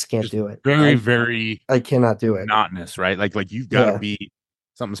 but I just can't do it. Very I cannot do it. Monotonous, right? Like you've got to be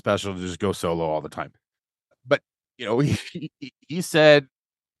something special to just go solo all the time. But he said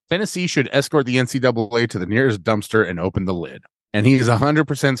Tennessee should escort the NCAA to the nearest dumpster and open the lid. And he's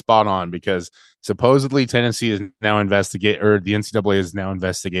 100% spot on, because supposedly Tennessee is now the NCAA is now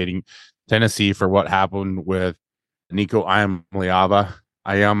investigating Tennessee for what happened with Nico Iamaleava.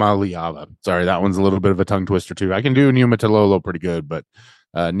 Sorry, that one's a little bit of a tongue twister too. I can do Niumatalolo pretty good, but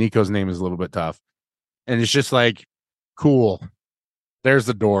Nico's name is a little bit tough. And it's just like, cool. There's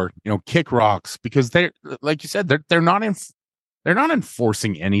the door. Kick rocks, because they're, like you said, they're not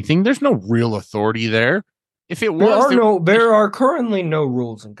enforcing anything. There's no real authority there. If it was, there are currently no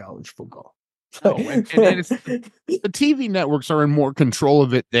rules in college football. No, and it's the TV networks are in more control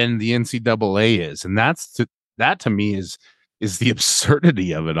of it than the NCAA is, and that to me is the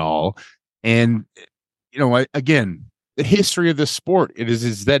absurdity of it all. And again, the history of this sport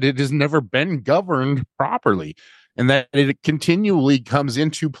is that it has never been governed properly, and that it continually comes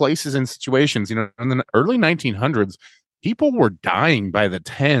into places and situations. In the early 1900s, people were dying by the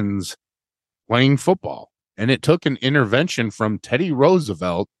tens playing football, and it took an intervention from Teddy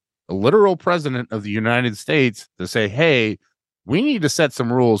Roosevelt, the literal president of the United States, to say, hey, we need to set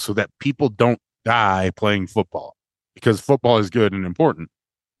some rules so that people don't die playing football, because football is good and important.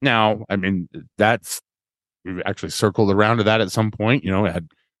 Now, I mean, we've actually circled around to that at some point. It had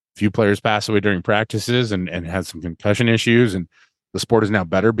a few players pass away during practices and had some concussion issues, and the sport is now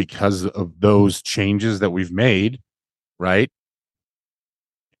better because of those changes that we've made, right?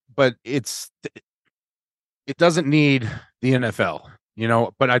 But it doesn't need the NFL.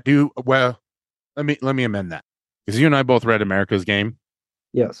 But I do. Well, let me amend that, because you and I both read America's Game.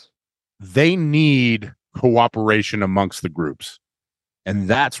 Yes. They need cooperation amongst the groups, and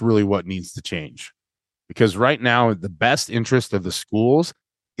that's really what needs to change, because right now the best interest of the schools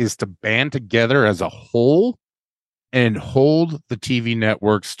is to band together as a whole and hold the TV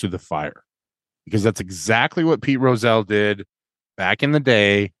networks to the fire, because that's exactly what Pete Rozelle did back in the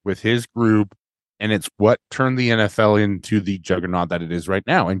day with his group. And it's what turned the NFL into the juggernaut that it is right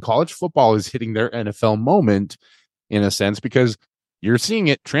now. And college football is hitting their NFL moment in a sense, because you're seeing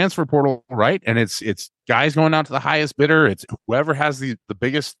it transfer portal, right? And it's guys going out to the highest bidder. It's whoever has the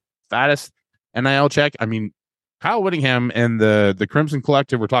biggest, fattest NIL check. I mean, Kyle Whittingham and the Crimson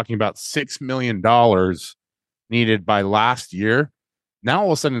Collective were talking about $6 million needed by last year. Now all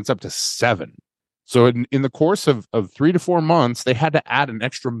of a sudden it's up to $7 million. So in the course of 3 to 4 months, they had to add an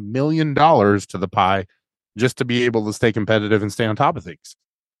extra $1 million to the pie just to be able to stay competitive and stay on top of things.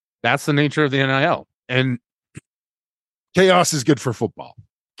 That's the nature of the NIL. And chaos is good for football.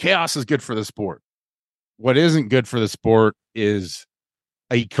 Chaos is good for the sport. What isn't good for the sport is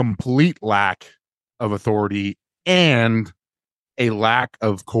a complete lack of authority and a lack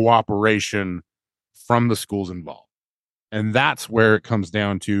of cooperation from the schools involved. And that's where it comes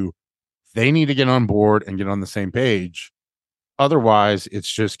down to. They need to get on board and get on the same page. Otherwise,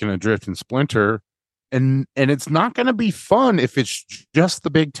 it's just going to drift and splinter. And it's not going to be fun if it's just the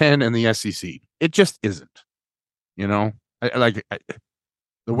Big Ten and the SEC. It just isn't. The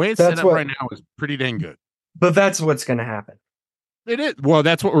way it's set up right now is pretty dang good. But that's what's going to happen. It is. Well,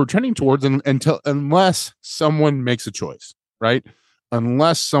 that's what we're trending towards unless someone makes a choice, right?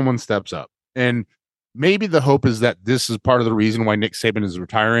 Unless someone steps up. And maybe the hope is that this is part of the reason why Nick Saban is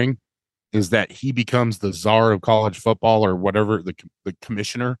retiring, is that he becomes the czar of college football, or whatever, the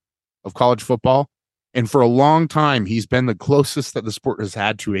commissioner of college football. And for a long time, he's been the closest that the sport has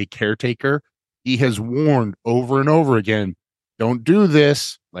had to a caretaker. He has warned over and over again, don't do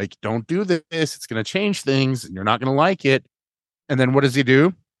this. Don't do this. It's going to change things and you're not going to like it. And then what does he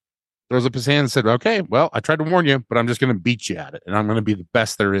do? Throws up his hand and said, okay, well, I tried to warn you, but I'm just going to beat you at it. And I'm going to be the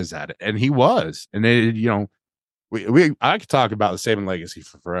best there is at it. And he was. And I could talk about the Saban legacy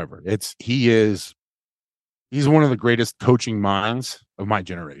for forever. He's one of the greatest coaching minds of my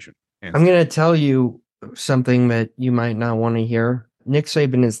generation. I'm going to tell you something that you might not want to hear. Nick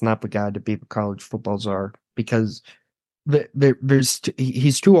Saban is not the guy to be the college football czar, because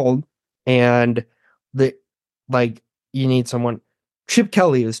he's too old, and you need someone. Chip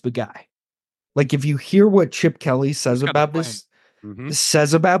Kelly is the guy. If you hear what Chip Kelly says about this,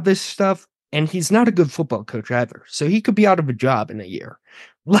 stuff. And he's not a good football coach either. So he could be out of a job in a year.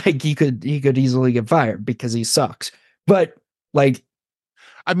 He could easily get fired because he sucks. But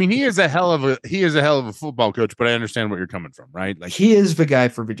I mean, he is a hell of a football coach, but I understand where you're coming from, right? He is the guy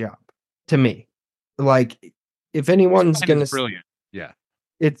for the job to me. If anyone's going to brilliant. Yeah.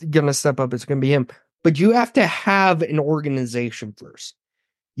 It's going to step up, it's going to be him. But you have to have an organization first.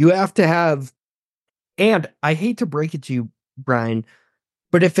 You have to have, and I hate to break it to you, Brian,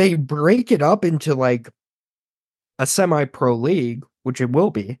 but if they break it up into a semi-pro league, which it will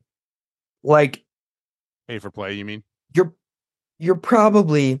be, pay for play, you mean? You're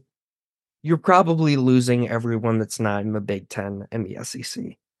probably losing everyone that's not in the Big Ten and the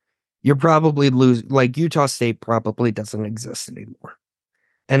SEC. You're probably Utah State probably doesn't exist anymore,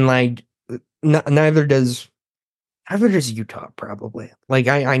 and neither does Utah probably.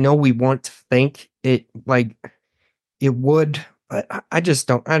 I know we want to think it it would. But I just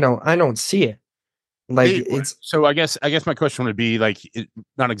don't. I don't see it. It's so. I guess my question would be it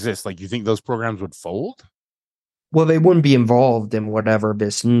not exist. You think those programs would fold? Well, they wouldn't be involved in whatever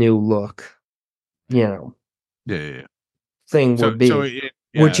this new look, Yeah. thing would be. So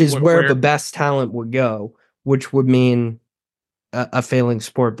which is where the best talent would go, which would mean a failing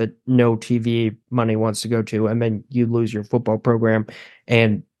sport that no TV money wants to go to, and then you lose your football program,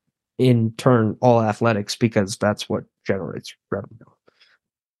 and in turn, all athletics, because that's what generates revenue.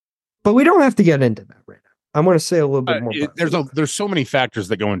 But we don't have to get into that right now. I want to say a little bit more. There's so many factors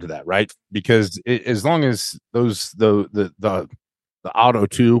that go into that, right? Because as long as the auto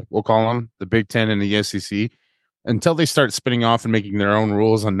two, we'll call them the Big Ten and the SEC, until they start spinning off and making their own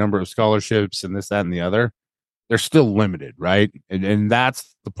rules on number of scholarships and this, that, and the other, they're still limited, right? And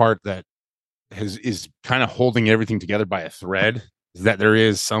that's the part that is kind of holding everything together by a thread, is that there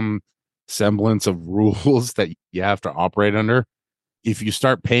is some semblance of rules that you have to operate under. If you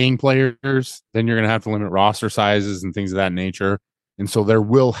start paying players, then you're going to have to limit roster sizes and things of that nature. And so there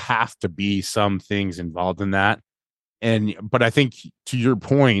will have to be some things involved in that. But I think, to your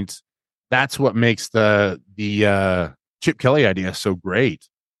point, that's what makes the Chip Kelly idea so great.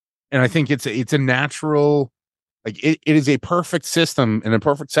 And I think it's a natural, like it is a perfect system and a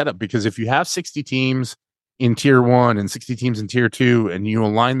perfect setup, because if you have 60 teams in tier 1 and 60 teams in tier 2 and you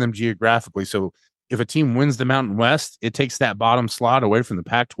align them geographically, so if a team wins the Mountain West, it takes that bottom slot away from the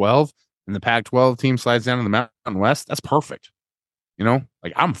Pac-12, and the Pac-12 team slides down to the Mountain West. That's perfect.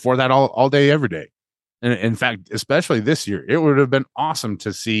 Like, I'm for that all day, every day. And in fact, especially this year, it would have been awesome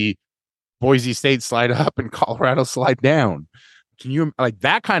to see Boise State slide up and Colorado slide down. Can you, like,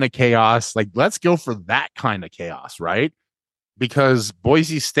 that kind of chaos? Like, let's go for that kind of chaos, right? Because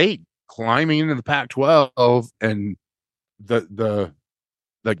Boise State climbing into the Pac-12 and the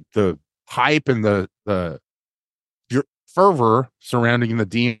hype and the fervor surrounding the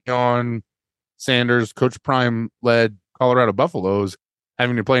Deion Sanders, Coach Prime led Colorado Buffaloes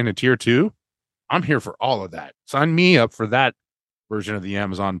having to play in a tier 2. I'm here for all of that. Sign me up for that version of the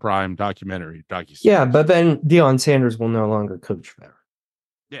Amazon Prime documentary. Yeah, but then Deion Sanders will no longer coach there.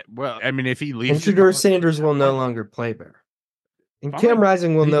 Yeah, well, I mean, if he leaves, and Shedeur Sanders will no longer play there, and Cam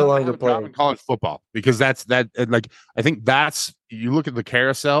Rising will no longer play in college football, because that's that. Like, I think that's, you look at the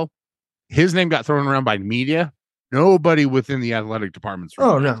carousel. His name got thrown around by media. Nobody within the athletic departments.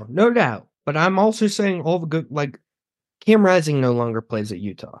 Oh no doubt. But I'm also saying all the good, like, Cam Rising no longer plays at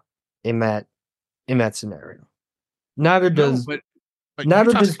Utah in that scenario. Neither does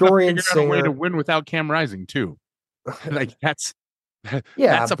Dorian Singer. A way to win without Cam Rising too. Like, that's a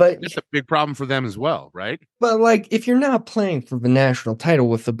big problem for them as well, right? But, like, if you're not playing for the national title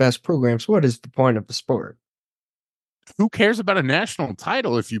with the best programs, what is the point of the sport? Who cares about a national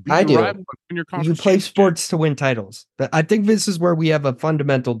title if you beat your rival in your conference? You play sports to win titles. I think this is where we have a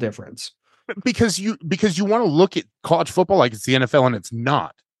fundamental difference. Because you want to look at college football like it's the NFL, and it's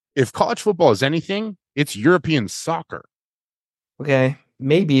not. If college football is anything, it's European soccer. Okay,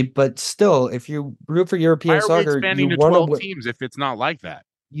 maybe, but still, if you root for European soccer, expanding to 12 teams if it's not like that.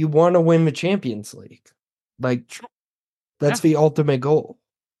 You want to win the Champions League. Like, that's the ultimate goal.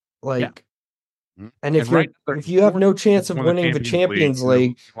 Like, and if you have no chance of winning the Champions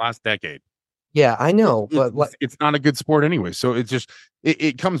League last decade. Yeah, I know, but it's not a good sport anyway. So it's just,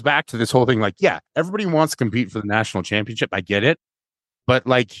 it comes back to this whole thing. Like, yeah, everybody wants to compete for the national championship. I get it. But,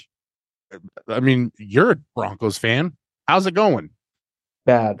 like, I mean, you're a Broncos fan. How's it going?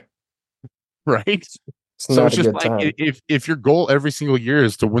 Bad. Right? So it's just like, if your goal every single year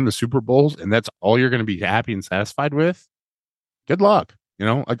is to win the Super Bowls and that's all you're going to be happy and satisfied with, good luck.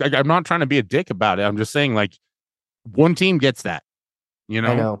 Like, I'm not trying to be a dick about it. I'm just saying, like, one team gets that.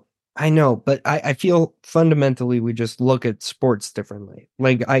 I know, but I feel fundamentally we just look at sports differently.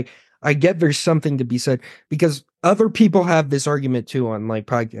 Like, I get there's something to be said, because other people have this argument too on, like,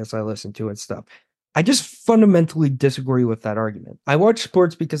 podcasts I listen to and stuff. I just fundamentally disagree with that argument. I watch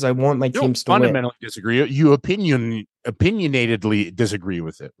sports because I want my teams to win. Fundamentally disagree. You opinionatedly disagree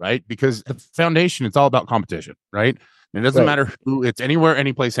with it, right? Because the foundation, it's all about competition, right? And it doesn't matter who, it's anywhere,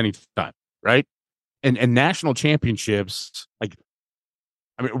 any place, anytime, right? And national championships, like,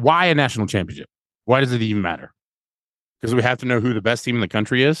 I mean, why a national championship? Why does it even matter? Because we have to know who the best team in the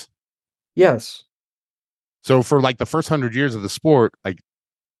country is? Yes. So for, like, the first 100 years of the sport, like,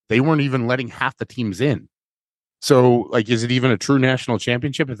 they weren't even letting half the teams in. So, like, is it even a true national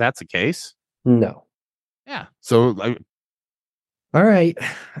championship if that's the case? No. Yeah. So, like, all right.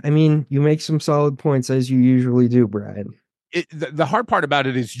 I mean, you make some solid points, as you usually do, Brian. The hard part about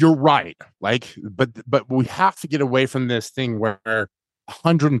it is you're right. Like, but we have to get away from this thing where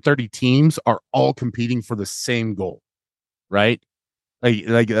 130 teams are all competing for the same goal, right?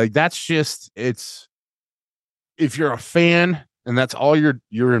 Like that's just, it's, if you're a fan and that's all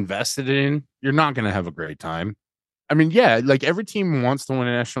you're invested in, you're not going to have a great time. I mean, yeah, like, every team wants to win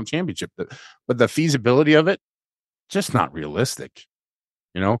a national championship, but the feasibility of it, just not realistic.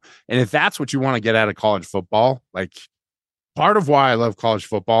 And if that's what you want to get out of college football, like part of why I love college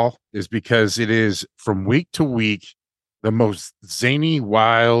football is because it is from week to week the most zany,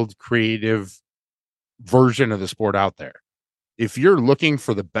 wild, creative version of the sport out there. If you're looking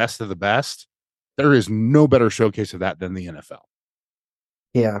for the best of the best, there is no better showcase of that than the NFL.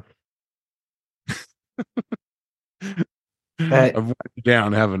 Yeah. I've worn you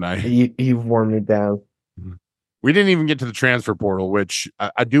down, haven't I? You've worn me down. We didn't even get to the transfer portal, which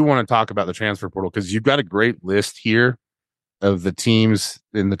I do want to talk about the transfer portal because you've got a great list here of the teams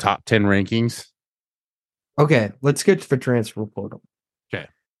in the top 10 rankings. Okay, let's get to the transfer portal. Okay.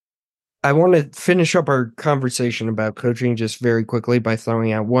 I want to finish up our conversation about coaching just very quickly by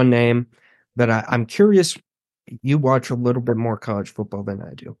throwing out one name that I'm curious. You watch a little bit more college football than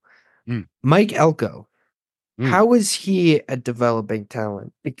I do. Mike Elko. How is he at developing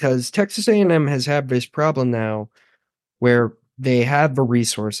talent? Because Texas A&M has had this problem now where they have the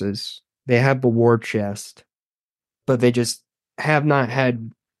resources, they have the war chest, but they just have not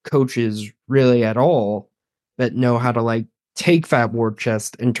had coaches really at all that know how to like take that war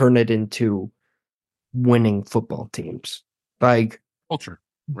chest and turn it into winning football teams. Like culture,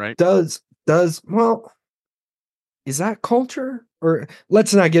 right? Well, is that culture? Or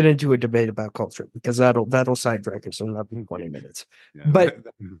let's not get into a debate about culture because that'll sidetrack us in another 20 minutes. Yeah, but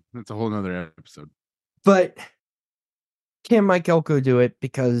that's a whole nother episode. But can Mike Elko do it?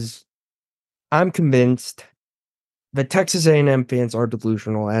 Because I'm convinced the Texas A&M fans are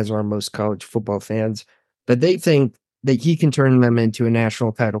delusional, as are most college football fans, that they think that he can turn them into a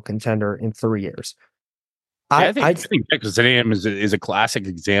national title contender in 3 years. I think Texas A&M is a classic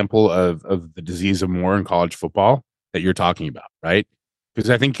example of the disease of war in college football that you're talking about, right? Because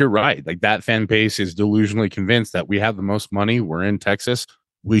I think you're right. Like that fan base is delusionally convinced that we have the most money. We're in Texas.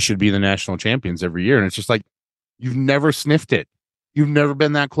 We should be the national champions every year. And it's just like, you've never sniffed it. You've never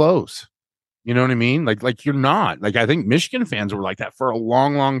been that close. You know what I mean? Like you're not. Like I think Michigan fans were like that for a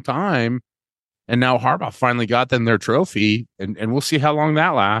long, long time. And now Harbaugh finally got them their trophy. And we'll see how long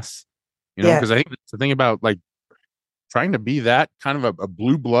that lasts. Because I think that's the thing about like trying to be that kind of a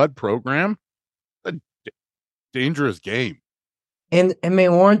blue blood program, a dangerous game. And they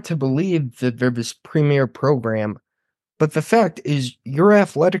want to believe that they're this premier program, but the fact is your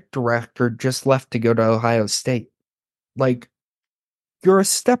athletic director just left to go to Ohio State. Like, you're a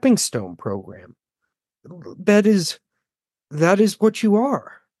stepping stone program. That is what you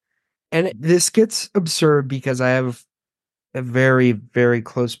are. And this gets absurd because I have a very, very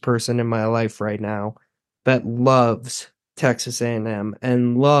close person in my life right now that loves Texas A&M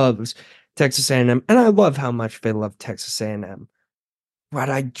and loves Texas A&M. And I love how much they love Texas A&M. But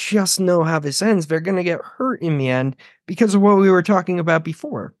I just know how this ends. They're going to get hurt in the end because of what we were talking about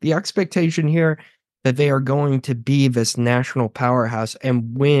before. The expectation here that they are going to be this national powerhouse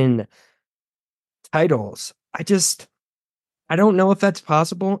and win titles. I don't know if that's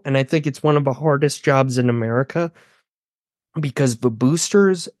possible. And I think it's one of the hardest jobs in America because the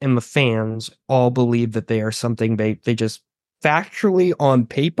boosters and the fans all believe that they are something they just factually on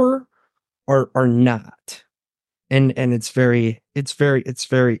paper are not. And it's tough.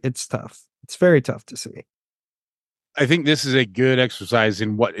 It's very tough to see. I think this is a good exercise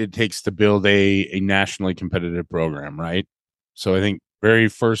in what it takes to build a nationally competitive program, right? So I think very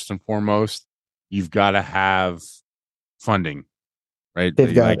first and foremost, you've got to have funding, right? I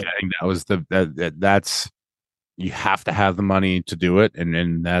think that was that's you have to have the money to do it,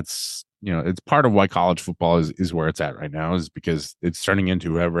 and that's it's part of why college football is where it's at right now, is because it's turning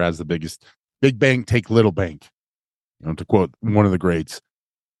into whoever has the biggest big bank take little bank. To quote one of the greats.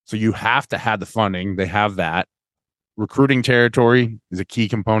 So you have to have the funding. They have that. Recruiting territory is a key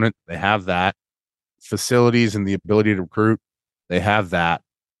component. They have that. Facilities and the ability to recruit. They have that.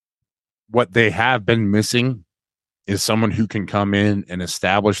 What they have been missing is someone who can come in and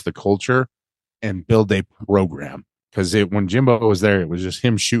establish the culture and build a program. Because when Jimbo was there, it was just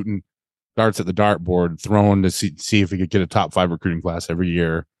him shooting darts at the dartboard, throwing to see if he could get a top 5 recruiting class every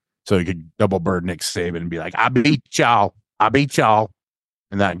year. So he could double bird Nick Saban and be like, I beat y'all.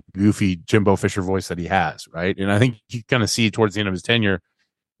 And that goofy Jimbo Fisher voice that he has, right? And I think you kind of see towards the end of his tenure,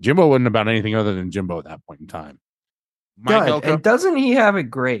 Jimbo wasn't about anything other than Jimbo at that point in time. Mike Elko, and doesn't he have it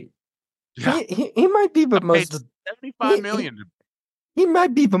great? Yeah. He might be the most $75 million. He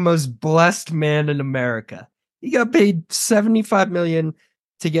might be the most blessed man in America. He got paid $75 million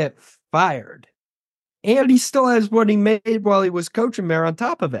to get fired. And he still has what he made while he was coaching there on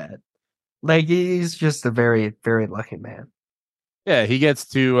top of that. Like, he's just a very, very lucky man. Yeah, he gets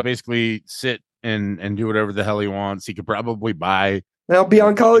to basically sit and do whatever the hell he wants. He could probably buy. They'll be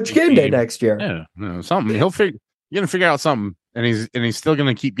on College Game Day next year. Yeah, something. He'll figure. you're going to figure out something, and he's still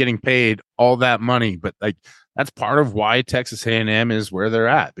going to keep getting paid all that money. But like, that's part of why Texas A&M is where they're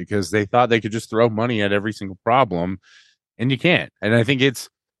at, because they thought they could just throw money at every single problem, and you can't. And I think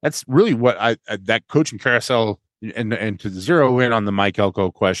that's really what that coaching carousel, and to zero in on the Mike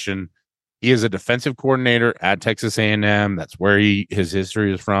Elko question, he is a defensive coordinator at Texas A&M. That's where his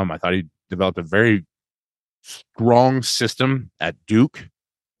history is from. I thought he developed a very strong system at Duke,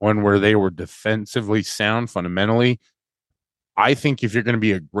 one where they were defensively sound fundamentally. I think if you're going to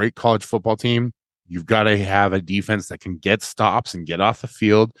be a great college football team, you've got to have a defense that can get stops and get off the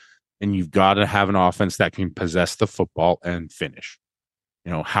field, and you've got to have an offense that can possess the football and finish.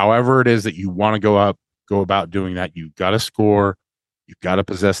 However it is that you want to go about doing that, you've got to score, you've got to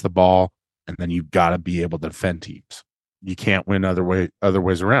possess the ball, and then you've got to be able to defend teams. You can't win other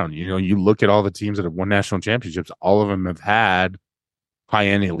ways around. You look at all the teams that have won national championships, all of them have had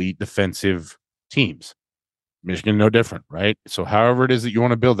high-end elite defensive teams. Michigan, no different, right? So however it is that you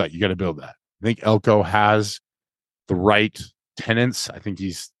want to build that, you got to build that. I think Elko has the right tenets. I think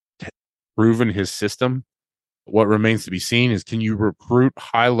he's proven his system. What remains to be seen is, can you recruit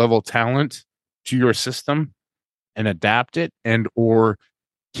high-level talent to your system and adapt it, or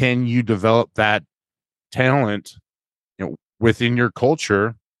can you develop that talent within your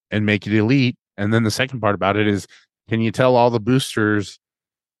culture and make it elite? And then the second part about it is, can you tell all the boosters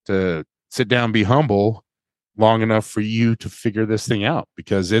to sit down, be humble long enough for you to figure this thing out?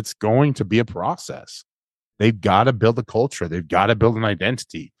 Because it's going to be a process. They've got to build a culture. They've got to build an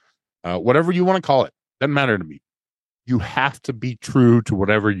identity. Whatever you want to call it, doesn't matter to me. You have to be true to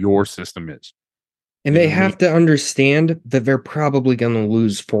whatever your system is. And they have to understand that they're probably going to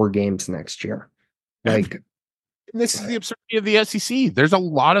lose 4 games next year. Like, this is the absurdity of the SEC. There's a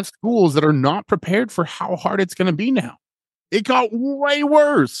lot of schools that are not prepared for how hard it's going to be now. It got way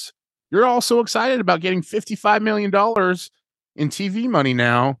worse. You're all so excited about getting $55 million in TV money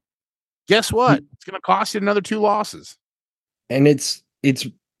now. Guess what? It's going to cost you another 2 losses. And it's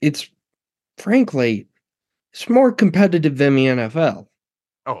frankly, it's more competitive than the NFL.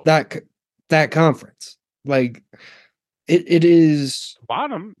 Oh, that conference, like it is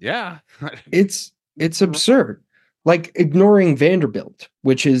bottom. Yeah, it's absurd. Like ignoring Vanderbilt,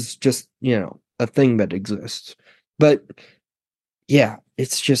 which is just a thing that exists. But yeah,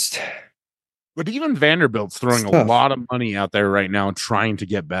 it's just. But even Vanderbilt's throwing a lot of money out there right now trying to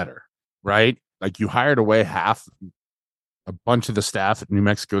get better, right? Like, you hired away a bunch of the staff at New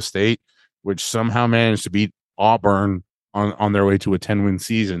Mexico State, which somehow managed to beat Auburn on their way to a 10-win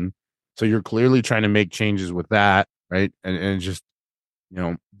season. So you're clearly trying to make changes with that, right? And just,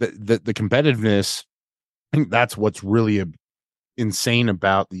 the competitiveness, I think that's what's really insane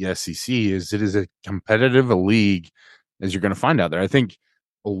about the SEC is it is a competitive league, as you're going to find out there. I think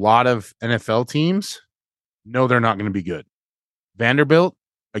a lot of NFL teams know they're not going to be good. Vanderbilt,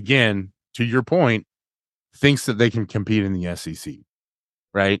 again, to your point, thinks that they can compete in the SEC,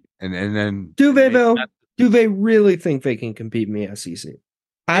 right? And then do they though? Do they really think they can compete in the SEC?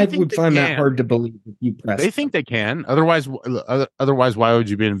 I would find that hard to believe if you press. They think they can. Otherwise, why would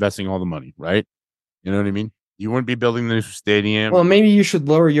you be investing all the money, right? You know what I mean? You wouldn't be building the new stadium. Well, maybe you should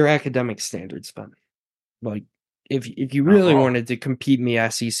lower your academic standards, but like if you really wanted to compete in the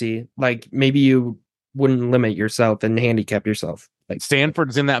SEC, like maybe you wouldn't limit yourself and handicap yourself. Like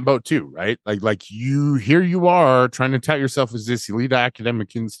Stanford's in that boat too, right? Like you are trying to tout yourself as this elite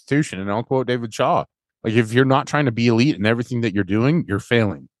academic institution, and I'll quote David Shaw. Like, if you're not trying to be elite in everything that you're doing, you're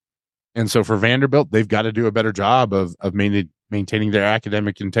failing. And so for Vanderbilt, they've got to do a better job of maintaining their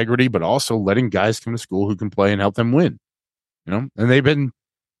academic integrity, but also letting guys come to school who can play and help them win. And they've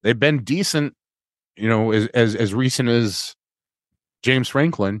been decent, as recent as James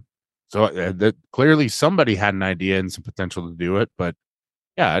Franklin. So that clearly somebody had an idea and some potential to do it. But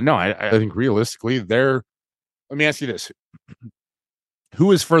yeah, no, I think realistically, let me ask you this: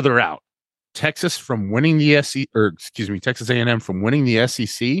 who is further out? Texas from winning the Texas A&M from winning the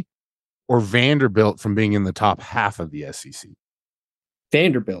SEC, or Vanderbilt from being in the top half of the SEC?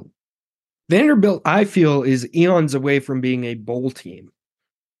 Vanderbilt, I feel, is eons away from being a bowl team.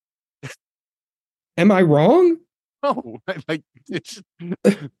 Am I wrong? No,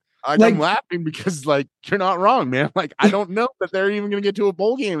 I'm laughing because you're not wrong, man. I don't know that they're even going to get to a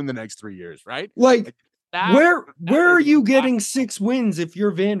bowl game in the next 3 years, right? Where are you getting 6 wins if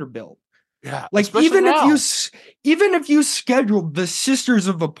you're Vanderbilt? Yeah, even if you scheduled the Sisters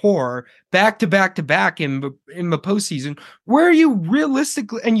of the Poor back to back to back in the postseason, where are you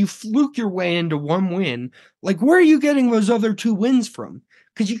realistically, and you fluke your way into 1 win? Where are you getting those other 2 wins from?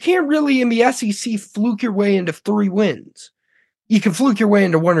 Because you can't really in the SEC fluke your way into 3 wins. You can fluke your way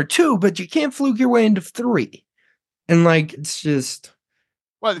into 1 or 2, but you can't fluke your way into 3. And like, it's just,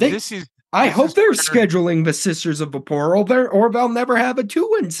 Well, I hope they're where, scheduling the Sisters of Vapor, or they'll never have a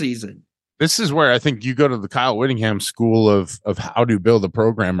 2-win season. This is where I think you go to the Kyle Whittingham school of how to build a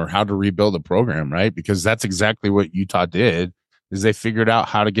program or how to rebuild a program, right? Because that's exactly what Utah did, is they figured out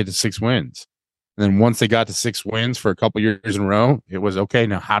how to get to 6 wins. And then once they got to 6 wins for a couple years in a row, it was okay.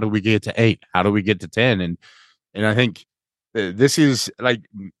 Now, how do we get to 8? How do we get to 10? And I think this is like,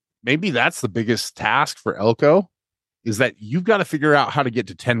 maybe that's the biggest task for Elko, is that you've got to figure out how to get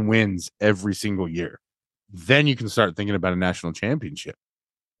to 10 wins every single year. Then you can start thinking about a national championship.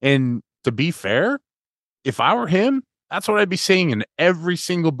 And to be fair, if I were him, that's what I'd be saying in every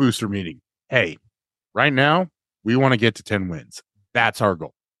single booster meeting. Hey, right now, we want to get to 10 wins. That's our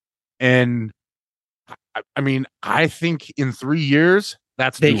goal. And I mean, I think in 3 years,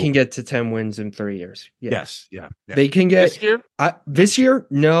 they can get to 10 wins in 3 years. Yes. Yeah. They can get this year.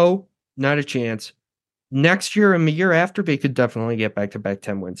 No, not a chance. Next year and the year after, they could definitely get back-to-back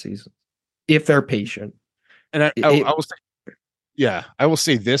 10-win seasons if they're patient. And I will say, I will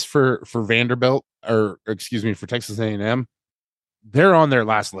say this for Vanderbilt, or excuse me, for Texas A&M, they're on their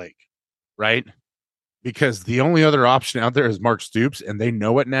last leg, right? Because the only other option out there is Mark Stoops, and they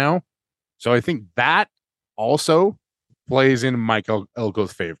know it now. So I think that also plays in Mike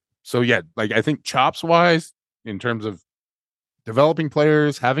Elko's favor. So yeah, like I think chops wise, in terms of developing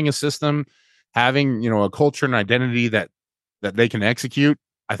players, having a system, having, a culture and identity that they can execute,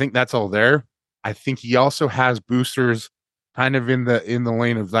 I think that's all there. I think he also has boosters kind of in the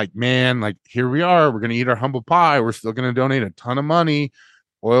lane of like, man, like here we are, we're going to eat our humble pie. We're still going to donate a ton of money.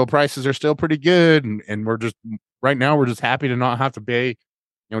 Oil prices are still pretty good. And we're just, right now, we're just happy to not have to pay,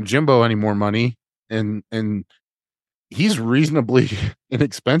 Jimbo any more money. And he's reasonably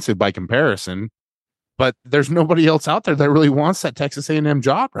inexpensive by comparison, but there's nobody else out there that really wants that Texas A&M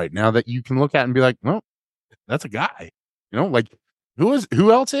job right now that you can look at and be like, well, that's a guy, like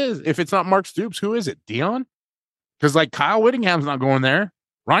who else is, if it's not Mark Stoops, who is it? Dion? Because like Kyle Whittingham's not going there.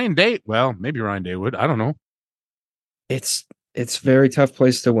 Ryan Day, well, maybe Ryan Day would. I don't know. It's a very tough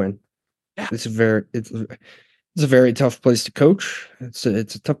place to win. Yeah. It's a very tough place to coach. It's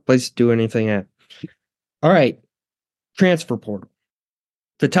a tough place to do anything at. All right. Transfer portal.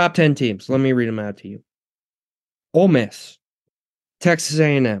 The top 10 teams. Let me read them out to you. Ole Miss, Texas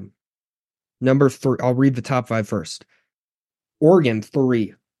A&M, number 3. I'll read the top 5 first. Oregon,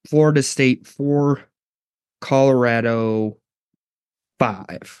 3. Florida State, 4. Colorado,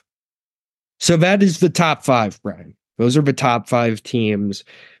 5. So that is the top 5, Brian. Those are the top 5 teams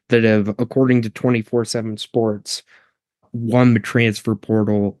that have, according to 24/7 Sports, won the transfer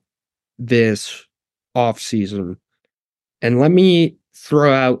portal this offseason. And let me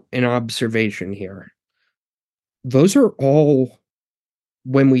throw out an observation here. Those are all,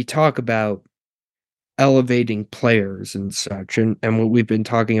 when we talk about elevating players and such, and what we've been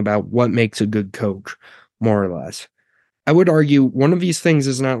talking about, what makes a good coach, more or less. I would argue one of these things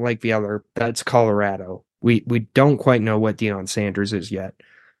is not like the other. That's Colorado. We don't quite know what Deion Sanders is yet.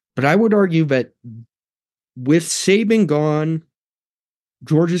 But I would argue that with Saban gone,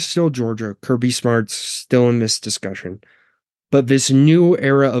 Georgia's still Georgia. Kirby Smart's still in this discussion. But this new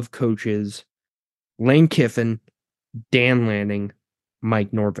era of coaches, Lane Kiffin, Dan Lanning,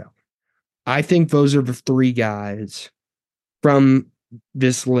 Mike Norvell. I think those are the 3 guys from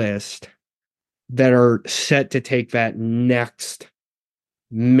this list that are set to take that next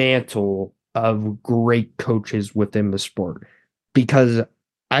mantle of great coaches within the sport. Because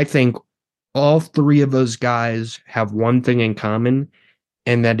I think all 3 of those guys have one thing in common,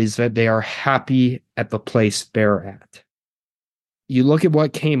 and that is that they are happy at the place they're at. You look at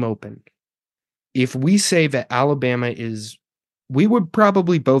what came open. If we say that Alabama is, we would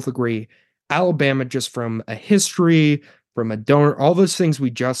probably both agree, Alabama, just from a history, from a donor, all those things we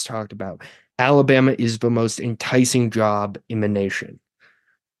just talked about, Alabama is the most enticing job in the nation.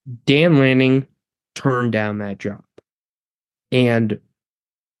 Dan Lanning turned down that job. And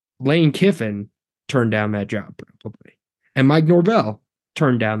Lane Kiffin turned down that job, probably. And Mike Norvell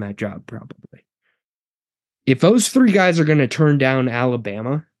turned down that job, probably. If those 3 guys are going to turn down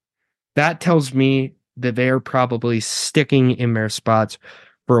Alabama, that tells me that they're probably sticking in their spots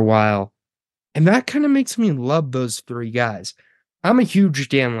for a while. And that kind of makes me love those 3 guys. I'm a huge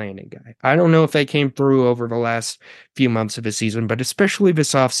Dan Lanning guy. I don't know if they came through over the last few months of the season, but especially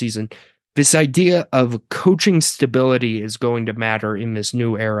this offseason, this idea of coaching stability is going to matter in this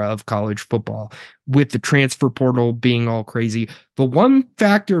new era of college football, with the transfer portal being all crazy. The one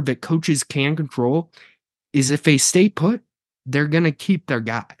factor that coaches can control is if they stay put, they're going to keep their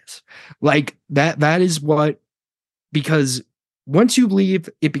guys. Like that is what, because once you leave,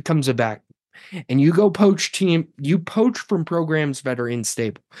 it becomes a vacuum. and you poach from programs that are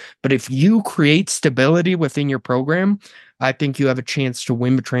unstable. But if you create stability within your program, I think you have a chance to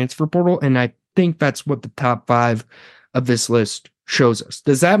win the transfer portal. And I think that's what the top 5 of this list shows us.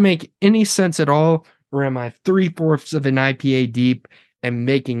 Does that make any sense at all? Or am I 3/4 of an IPA deep and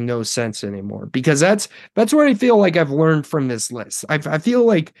making no sense anymore? Because that's what I feel like I've learned from this list. I feel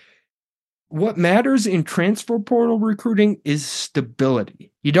like what matters in transfer portal recruiting is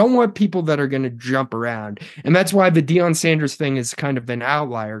stability. You don't want people that are going to jump around. And that's why the Deion Sanders thing is kind of an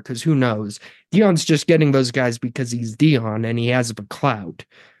outlier, because who knows? Deion's just getting those guys because he's Deion and he has the clout.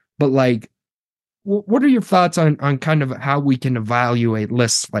 But like, what are your thoughts on kind of how we can evaluate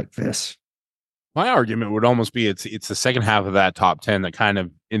lists like this? My argument would almost be it's the second half of that top 10 that kind of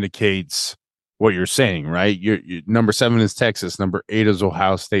indicates what you're saying, right? Your number 7 is Texas, number 8 is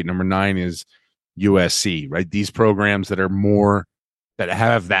Ohio State, number 9 is USC, right? These programs that are more that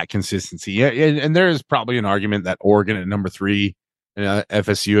have that consistency. And there is probably an argument that Oregon at number 3 and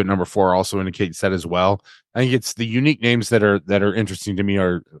FSU at number 4 also indicates that as well. I think it's the unique names that are interesting to me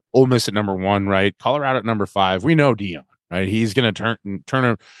are Ole Miss at number 1, right? Colorado at number 5. We know Deion, right? He's going to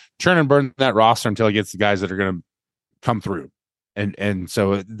turn and burn that roster until he gets the guys that are going to come through. And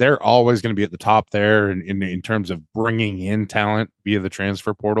so they're always going to be at the top there in terms of bringing in talent via the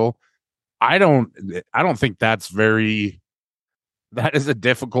transfer portal. I don't think that is a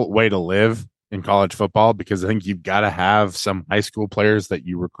difficult way to live in college football, because I think you've got to have some high school players that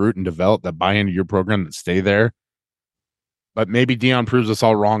you recruit and develop that buy into your program that stay there. But maybe Deion proves us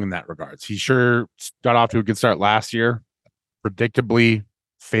all wrong in that regards. He sure got off to a good start last year, predictably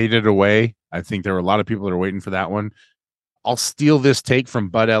faded away. I think there were a lot of people that are waiting for that one. I'll steal this take from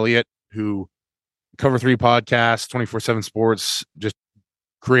Bud Elliott, who Cover 3 podcast, 24/7 Sports, just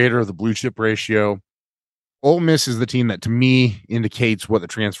creator of the Blue Chip Ratio. Ole Miss is the team that, to me, indicates what the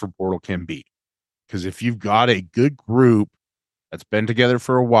transfer portal can be. Because if you've got a good group that's been together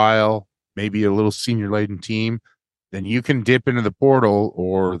for a while, maybe a little senior-laden team, then you can dip into the portal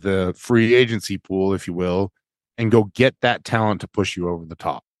or the free agency pool, if you will, and go get that talent to push you over the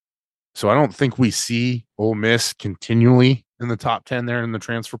top. So I don't think we see Ole Miss continually in the top 10 there in the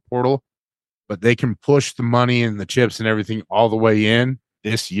transfer portal, but they can push the money and the chips and everything all the way in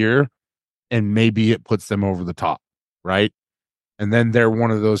this year, and maybe it puts them over the top, right? And then they're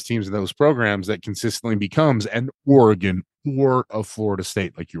one of those teams in those programs that consistently becomes an Oregon or a Florida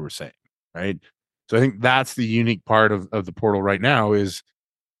State, like you were saying, right? So I think that's the unique part of the portal right now is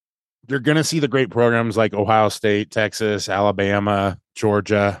you're going to see the great programs like Ohio State, Texas, Alabama,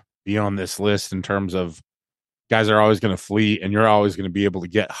 Georgia be on this list in terms of guys are always going to flee, and you're always going to be able to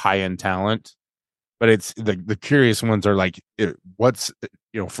get high-end talent. But it's the curious ones are like, what's,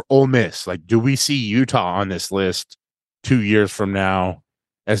 for Ole Miss, like, do we see Utah on this list 2 years from now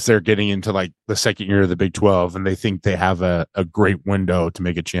as they're getting into like the second year of the Big 12 and they think they have a great window to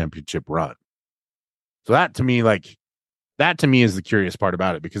make a championship run? So that to me is the curious part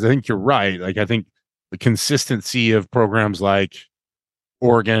about it, because I think you're right. Like, I think the consistency of programs like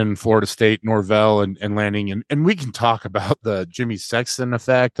Oregon, Florida State, Norvell, and Lanning, and we can talk about the Jimmy Sexton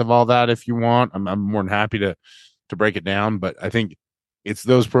effect of all that if you want. I'm more than happy to break it down, but I think it's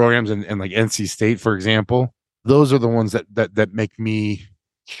those programs and like NC State, for example, those are the ones that make me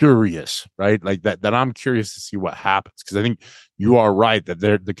curious, right? Like that I'm curious to see what happens, because I think you are right that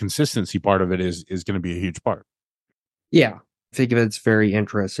the consistency part of it is going to be a huge part. Yeah, I think that's very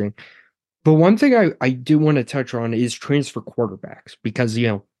interesting. But one thing I do want to touch on is transfer quarterbacks, because,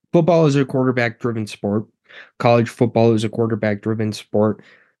 football is a quarterback-driven sport. College football is a quarterback-driven sport.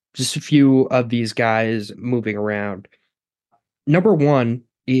 Just a few of these guys moving around. Number 1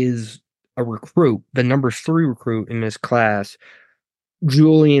 is a recruit, the number 3 recruit in this class,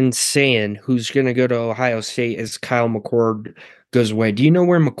 Julian Sayin, who's going to go to Ohio State as Kyle McCord goes away. Do you know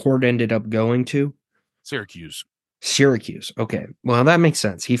where McCord ended up going to? Syracuse. Okay. Well, that makes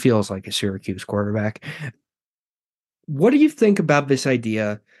sense. He feels like a Syracuse quarterback. What do you think about this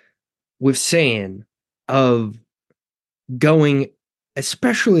idea with Sayin of going,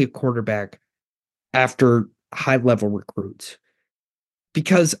 especially a quarterback, after high-level recruits?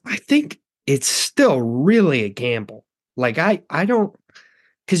 Because I think it's still really a gamble. Like, I don't,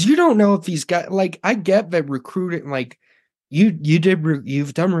 because you don't know if these guys, like, I get that recruiting, like,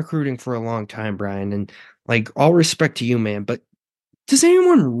 you've done recruiting for a long time, Bryan, and like, all respect to you, man, but does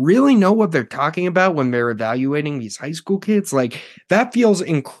anyone really know what they're talking about when they're evaluating these high school kids? Like, that feels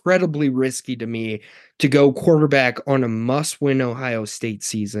incredibly risky to me, to go quarterback on a must-win Ohio State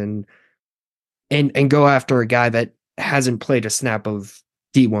season and go after a guy that hasn't played a snap of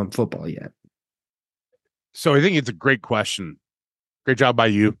D1 football yet. So I think it's a great question. Great job by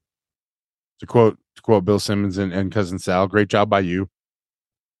you. to quote Bill Simmons and cousin Sal, great job by you.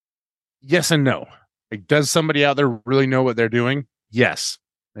 Yes and no. Like, does somebody out there really know what they're doing? Yes.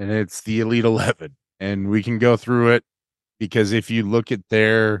 And it's the Elite 11. And we can go through it because if you look at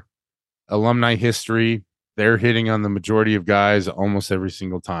their alumni history, they're hitting on the majority of guys almost every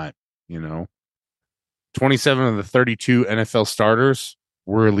single time. 27 of the 32 NFL starters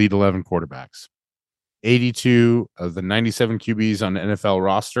were Elite 11 quarterbacks. 82 of the 97 QBs on the NFL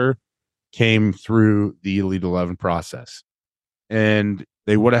roster came through the Elite 11 process. And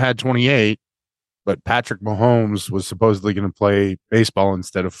they would have had 28, but Patrick Mahomes was supposedly going to play baseball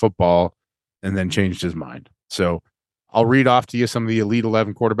instead of football and then changed his mind. So I'll read off to you some of the Elite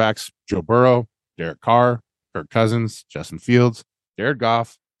 11 quarterbacks: Joe Burrow, Derek Carr, Kirk Cousins, Justin Fields, Jared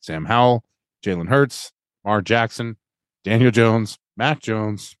Goff, Sam Howell, Jalen Hurts, Lamar Jackson, Daniel Jones, Mac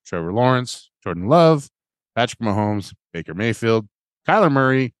Jones, Trevor Lawrence, Jordan Love, Patrick Mahomes, Baker Mayfield, Kyler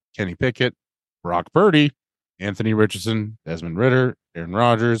Murray, Kenny Pickett, Brock Purdy, Anthony Richardson, Desmond Ridder, Aaron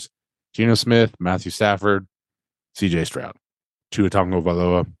Rodgers, Geno Smith, Matthew Stafford, CJ Stroud, Tua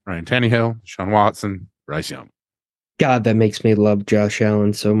Tagovailoa, Ryan Tannehill, Sean Watson, Bryce Young. God, that makes me love Josh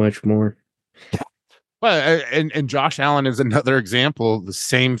Allen so much more. Well, and Josh Allen is another example of the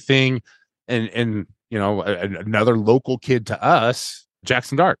same thing. And another local kid to us,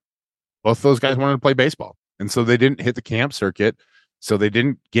 Jackson Dart. Both those guys wanted to play baseball. And so they didn't hit the camp circuit. So they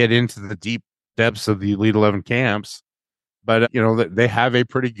didn't get into the deep depths of the Elite 11 camps. But, they have a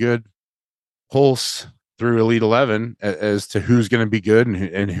pretty good pulse through Elite 11 as to who's going to be good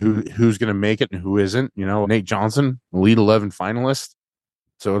and who's going to make it and who isn't. Nate Johnson, Elite 11 finalist.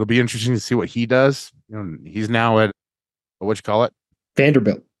 So it'll be interesting to see what he does. He's now at,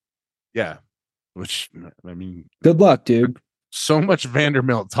 Vanderbilt. Yeah. Which, I mean, good luck, dude. So much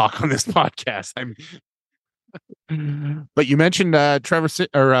Vanderbilt talk on this podcast. But you mentioned not Trevor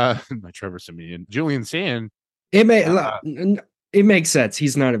Simeon, Julian Sand. It makes sense.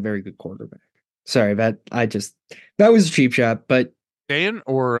 He's not a very good quarterback. Sorry, that was a cheap shot, but Dan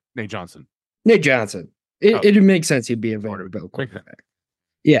or Nate Johnson? Nate Johnson. It makes sense he'd be a Vanderbilt quarterback.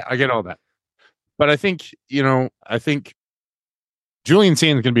 Yeah, I get all that. But I think Julian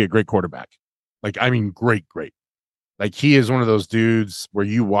Sand is going to be a great quarterback. Like, I mean, great. Like, he is one of those dudes where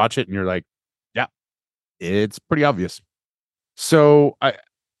you watch it and you're like, yeah, it's pretty obvious. So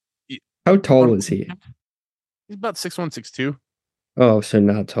how tall is he? He's about 6'1", 6'2". Oh, so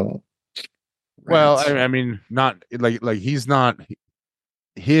not tall. Well, I mean, not like he's not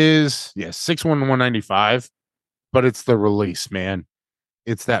his 6'1", 195, but it's the release, man.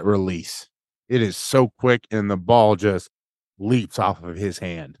 It's that release. It is so quick, and the ball just leaps off of his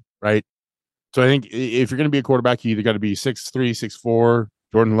hand, right? So I think if you're going to be a quarterback, you either got to be 6'3", 6'4",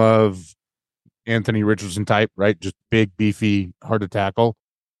 Jordan Love, Anthony Richardson type, right? Just big, beefy, hard to tackle.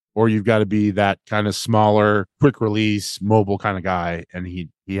 Or you've got to be that kind of smaller, quick release, mobile kind of guy, and he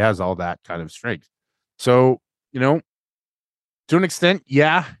has all that kind of strength. So, to an extent,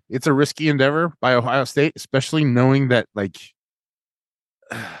 yeah, it's a risky endeavor by Ohio State, especially knowing that, like,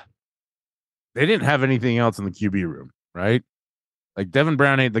 they didn't have anything else in the QB room, right? Like, Devin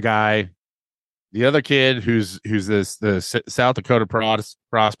Brown ain't the guy. The other kid who's the South Dakota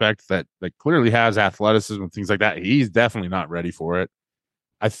prospect that clearly has athleticism and things like that, he's definitely not ready for it.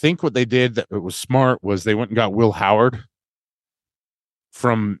 I think what they did that was smart was they went and got Will Howard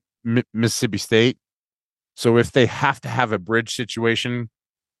from Mississippi State. So if they have to have a bridge situation,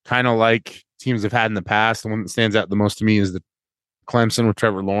 kind of like teams have had in the past, the one that stands out the most to me is the Clemson with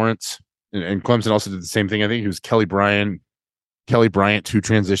Trevor Lawrence. And Clemson also did the same thing. I think it was Kelly Bryant who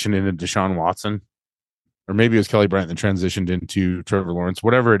transitioned into Deshaun Watson. Or maybe it was Kelly Bryant that transitioned into Trevor Lawrence.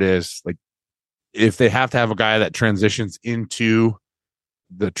 Whatever it is, like, if they have to have a guy that transitions into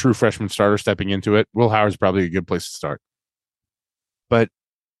the true freshman starter stepping into it, Will Howard's probably a good place to start. But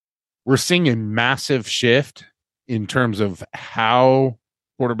we're seeing a massive shift in terms of how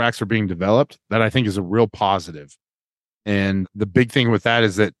quarterbacks are being developed that I think is a real positive. And the big thing with that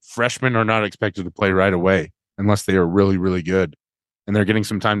is that freshmen are not expected to play right away unless they are really, really good. And they're getting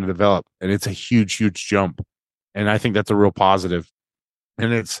some time to develop. And it's a huge, huge jump. And I think that's a real positive.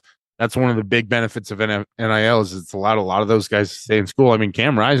 And that's one of the big benefits of NIL is it's allowed a lot of those guys to stay in school. I mean,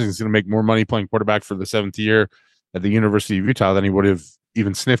 Cam Rising is going to make more money playing quarterback for the 7th year at the University of Utah than he would have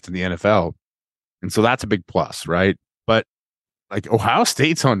even sniffed in the NFL. And so that's a big plus, right? But like Ohio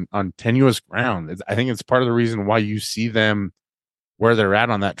State's on tenuous ground. I think it's part of the reason why you see them where they're at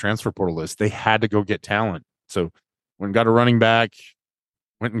on that transfer portal list. They had to go get talent. So went and got a running back,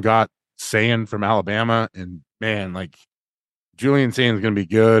 went and got Sand from Alabama, and man, like Julian Sand is going to be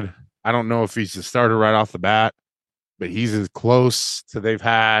good. I don't know if he's the starter right off the bat, but he's as close to they've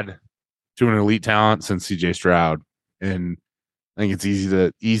had to an elite talent since CJ Stroud. And I think it's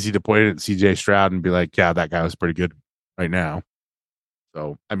easy to point at CJ Stroud and be like, yeah, that guy was pretty good right now.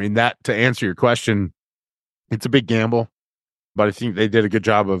 So, I mean, that to answer your question, it's a big gamble, but I think they did a good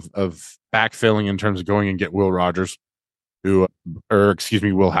job of backfilling in terms of going and get Will Rogers, Will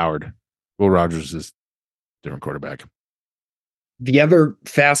Howard. Will Rogers is a different quarterback. The other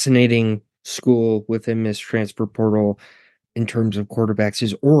fascinating school within this transfer portal in terms of quarterbacks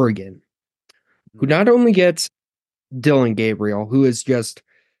is Oregon, who not only gets Dylan Gabriel, who is just,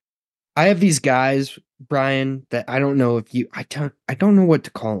 I have these guys, Brian, that I don't know if I don't know what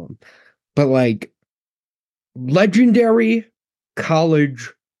to call them, but like legendary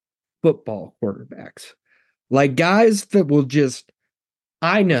college football quarterbacks, like guys that will just,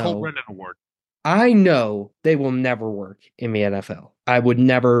 I know they will never work in the NFL. I would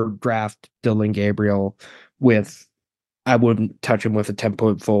never draft Dylan Gabriel I wouldn't touch him with a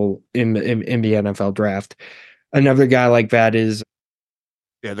 10-point full in the NFL draft. Another guy like that is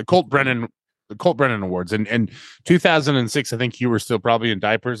the Colt Brennan Awards. And 2006, I think you were still probably in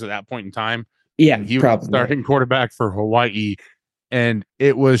diapers at that point in time. Yeah, he was starting quarterback for Hawaii, and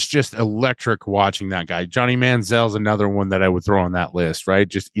it was just electric watching that guy. Johnny Manziel's another one that I would throw on that list, right?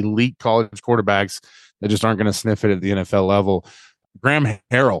 Just elite college quarterbacks that just aren't going to sniff it at the NFL level. Graham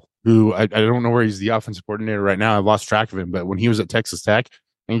Harrell, who I don't know where he's the offensive coordinator right now. I've lost track of him, but when he was at Texas Tech,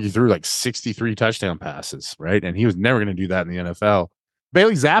 I think he threw like 63 touchdown passes, right? And he was never going to do that in the NFL.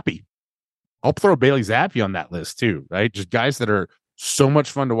 Bailey Zappi. I'll throw Bailey Zappi on that list too, right? Just guys that are so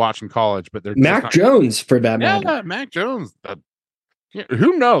much fun to watch in college, but they're Mac Jones for that matter. Yeah, Mac Jones.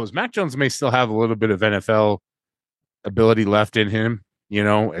 Who knows? Mac Jones may still have a little bit of NFL ability left in him,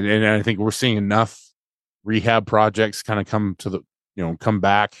 and I think we're seeing enough rehab projects kind of come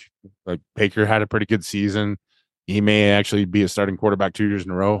back. Like Baker had a pretty good season. He may actually be a starting quarterback 2 years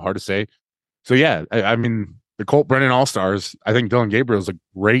in a row. Hard to say. So yeah, I mean, the Colt Brennan All-Stars, I think Dylan Gabriel is a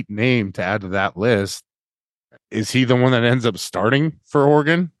great name to add to that list. Is he the one that ends up starting for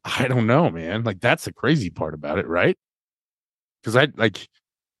Oregon? I don't know, man. Like, that's the crazy part about it, right? Because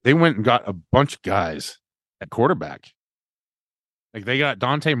they went and got a bunch of guys at quarterback. Like, they got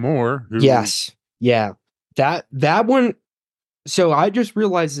Dante Moore. Yes. Yeah. That one. So I just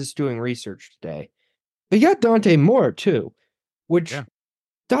realized this doing research today. They got Dante Moore too, which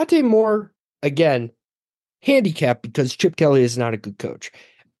Dante Moore, again, handicapped because Chip Kelly is not a good coach.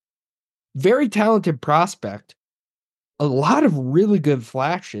 Very talented prospect. A lot of really good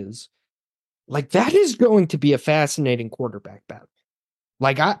flashes. Like, that is going to be a fascinating quarterback battle.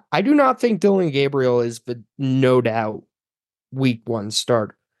 Like, I do not think Dylan Gabriel is the no doubt week one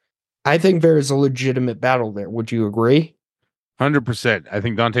starter. I think there is a legitimate battle there. Would you agree? 100%. I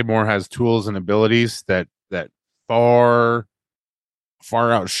think Dante Moore has tools and abilities that far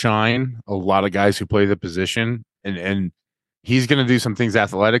outshine a lot of guys who play the position, and he's going to do some things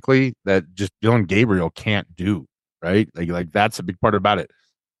athletically that just Dylan Gabriel can't do, right? Like that's a big part about it.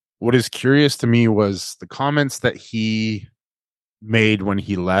 What is curious to me was the comments that he made when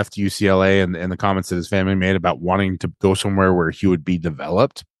he left UCLA and the comments that his family made about wanting to go somewhere where he would be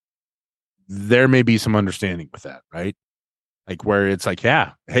developed. There may be some understanding with that, right? Like where it's like,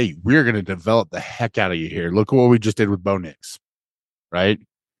 yeah, hey, we're going to develop the heck out of you here. Look at what we just did with Bo Nix, right?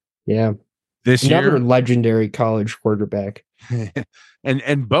 Yeah. This Another year, legendary college quarterback.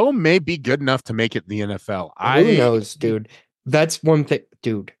 and Bo may be good enough to make it in the NFL. Who knows, dude? That's one thing,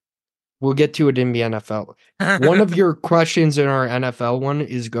 dude. We'll get to it in the NFL. One of your questions in our NFL one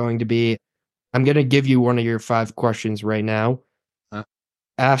is going to be, I'm going to give you one of your 5 questions right now.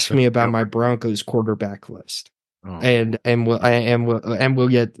 Ask me about my Broncos quarterback list. Oh. And we'll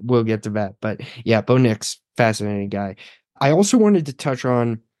get to that. But yeah, Bo Nix, fascinating guy. I also wanted to touch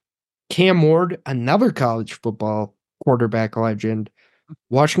on Cam Ward, another college football quarterback legend,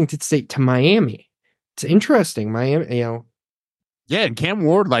 Washington State to Miami. It's interesting, Miami. Yeah, and Cam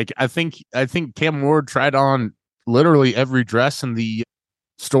Ward, like I think Cam Ward tried on literally every dress in the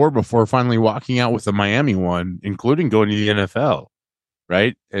store before finally walking out with the Miami one, including going to the NFL,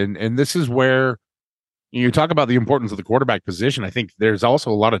 right? And this is where you talk about the importance of the quarterback position. I think there's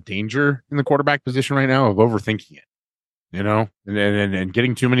also a lot of danger in the quarterback position right now of overthinking it, and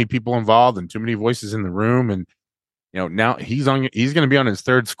getting too many people involved and too many voices in the room. And, now he's going to be on his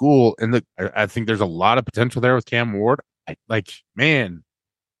 3rd school. And I think there's a lot of potential there with Cam Ward. I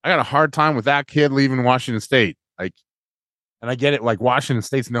got a hard time with that kid leaving Washington State. And I get it. Like Washington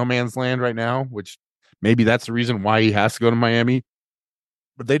State's no man's land right now, which maybe that's the reason why he has to go to Miami.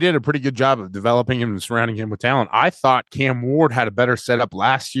 But they did a pretty good job of developing him and surrounding him with talent. I thought Cam Ward had a better setup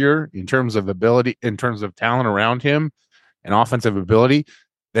last year in terms of ability, in terms of talent around him and offensive ability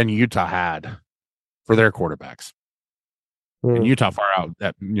than Utah had for their quarterbacks. And Utah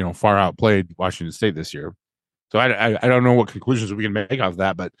far outplayed Washington State this year. So I don't know what conclusions we can make of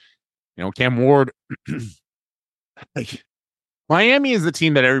that, but Cam Ward, like, Miami is the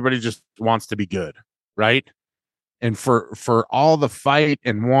team that everybody just wants to be good, right? And for all the fight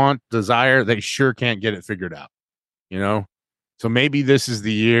and want, desire, they sure can't get it figured out, So maybe this is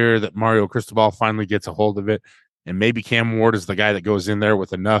the year that Mario Cristobal finally gets a hold of it, and maybe Cam Ward is the guy that goes in there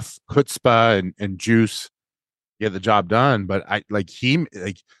with enough chutzpah and juice to get the job done. But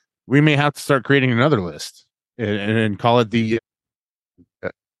we may have to start creating another list and call it the.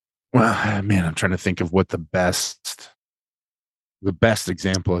 Well, man, I'm trying to think of what the best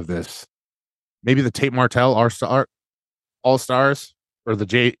example of this. Maybe the Tate Martell All Stars, or the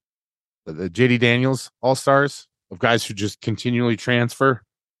JD Daniels All Stars, of guys who just continually transfer.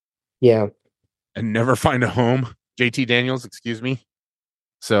 Yeah. And never find a home. JT Daniels, excuse me.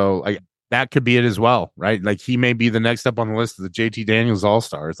 So that could be it as well, right? Like, he may be the next up on the list of the JT Daniels All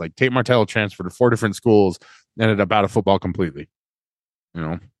Stars. Like, Tate Martell transferred to 4 different schools and ended up out of football completely.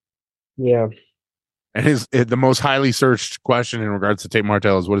 Yeah. And the most highly searched question in regards to Tate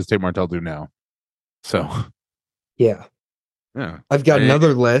Martell is, what does Tate Martell do now? So, yeah. I've got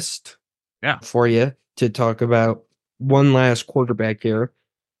another list for you to talk about. One last quarterback here.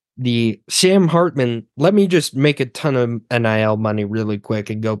 The Sam Hartman. Let me just make a ton of NIL money really quick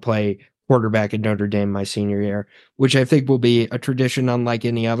and go play quarterback at Notre Dame my senior year, which I think will be a tradition unlike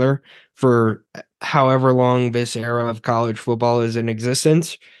any other for however long this era of college football is in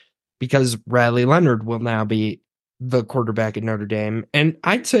existence, because Riley Leonard will now be the quarterback at Notre Dame. And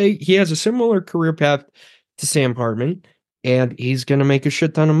I'd say he has a similar career path to Sam Hartman, and he's going to make a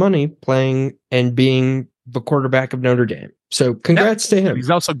shit ton of money playing and being the quarterback of Notre Dame. So congrats to him. He's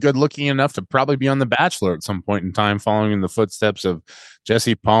also good looking enough to probably be on The Bachelor at some point in time, following in the footsteps of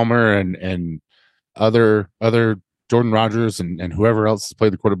Jesse Palmer and other Jordan Rogers and whoever else has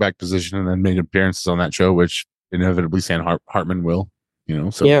played the quarterback position and then made appearances on that show, which inevitably Sam Hartman will,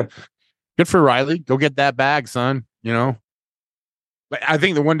 So yeah, good for Riley. Go get that bag, son. But I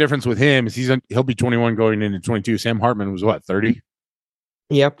think the one difference with him is he'll be 21 going into 22. Sam Hartman was what, 30?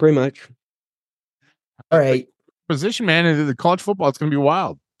 Yeah, pretty much. All right. Position, man, in the college football, it's going to be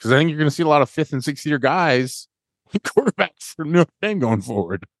wild, because I think you're going to see a lot of 5th and 6th year guys, quarterbacks for Notre Dame going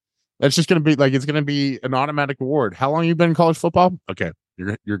forward. That's just going to be it's going to be an automatic award. How long you been in college football? Okay,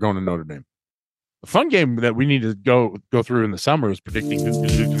 you're going to Notre Dame. The fun game that we need to go through in the summer is predicting who's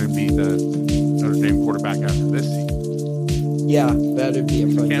going to be the Notre Dame quarterback after this season. Yeah, that'd be a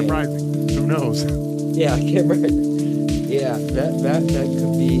fun game. Cam Rising, who knows? Yeah, Cam Rising. Yeah, that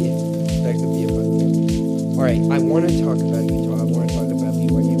could be a fun game. All right, I want to talk about Utah. I want to talk about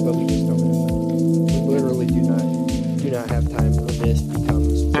BYU, but we just don't have time. We literally do not have time for this.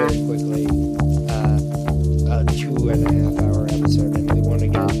 Becomes very quickly a 2.5 hour episode, and we want to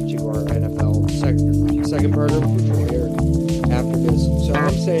get to our NFL second part of which will air after this. So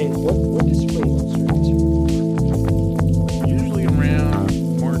I'm saying, what is spring starts? Usually around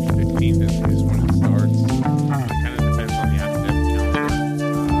March 15th is when it starts. It kind of depends on the academic calendar.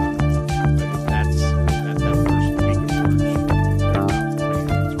 But that's that first week of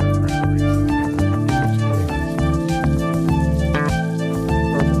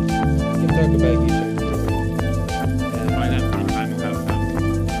Perfect. You can talk about Utah. By that point in time, we'll have enough time.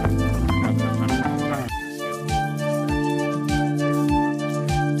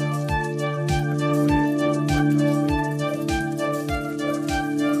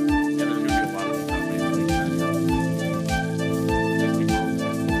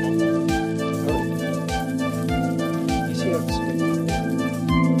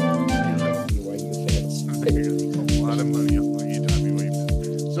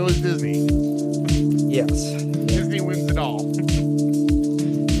 So is Disney. Yes. Disney wins it all.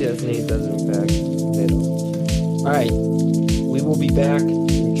 Disney does, in fact, it all. All right. We will be back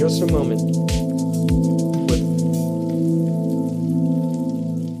in just a moment.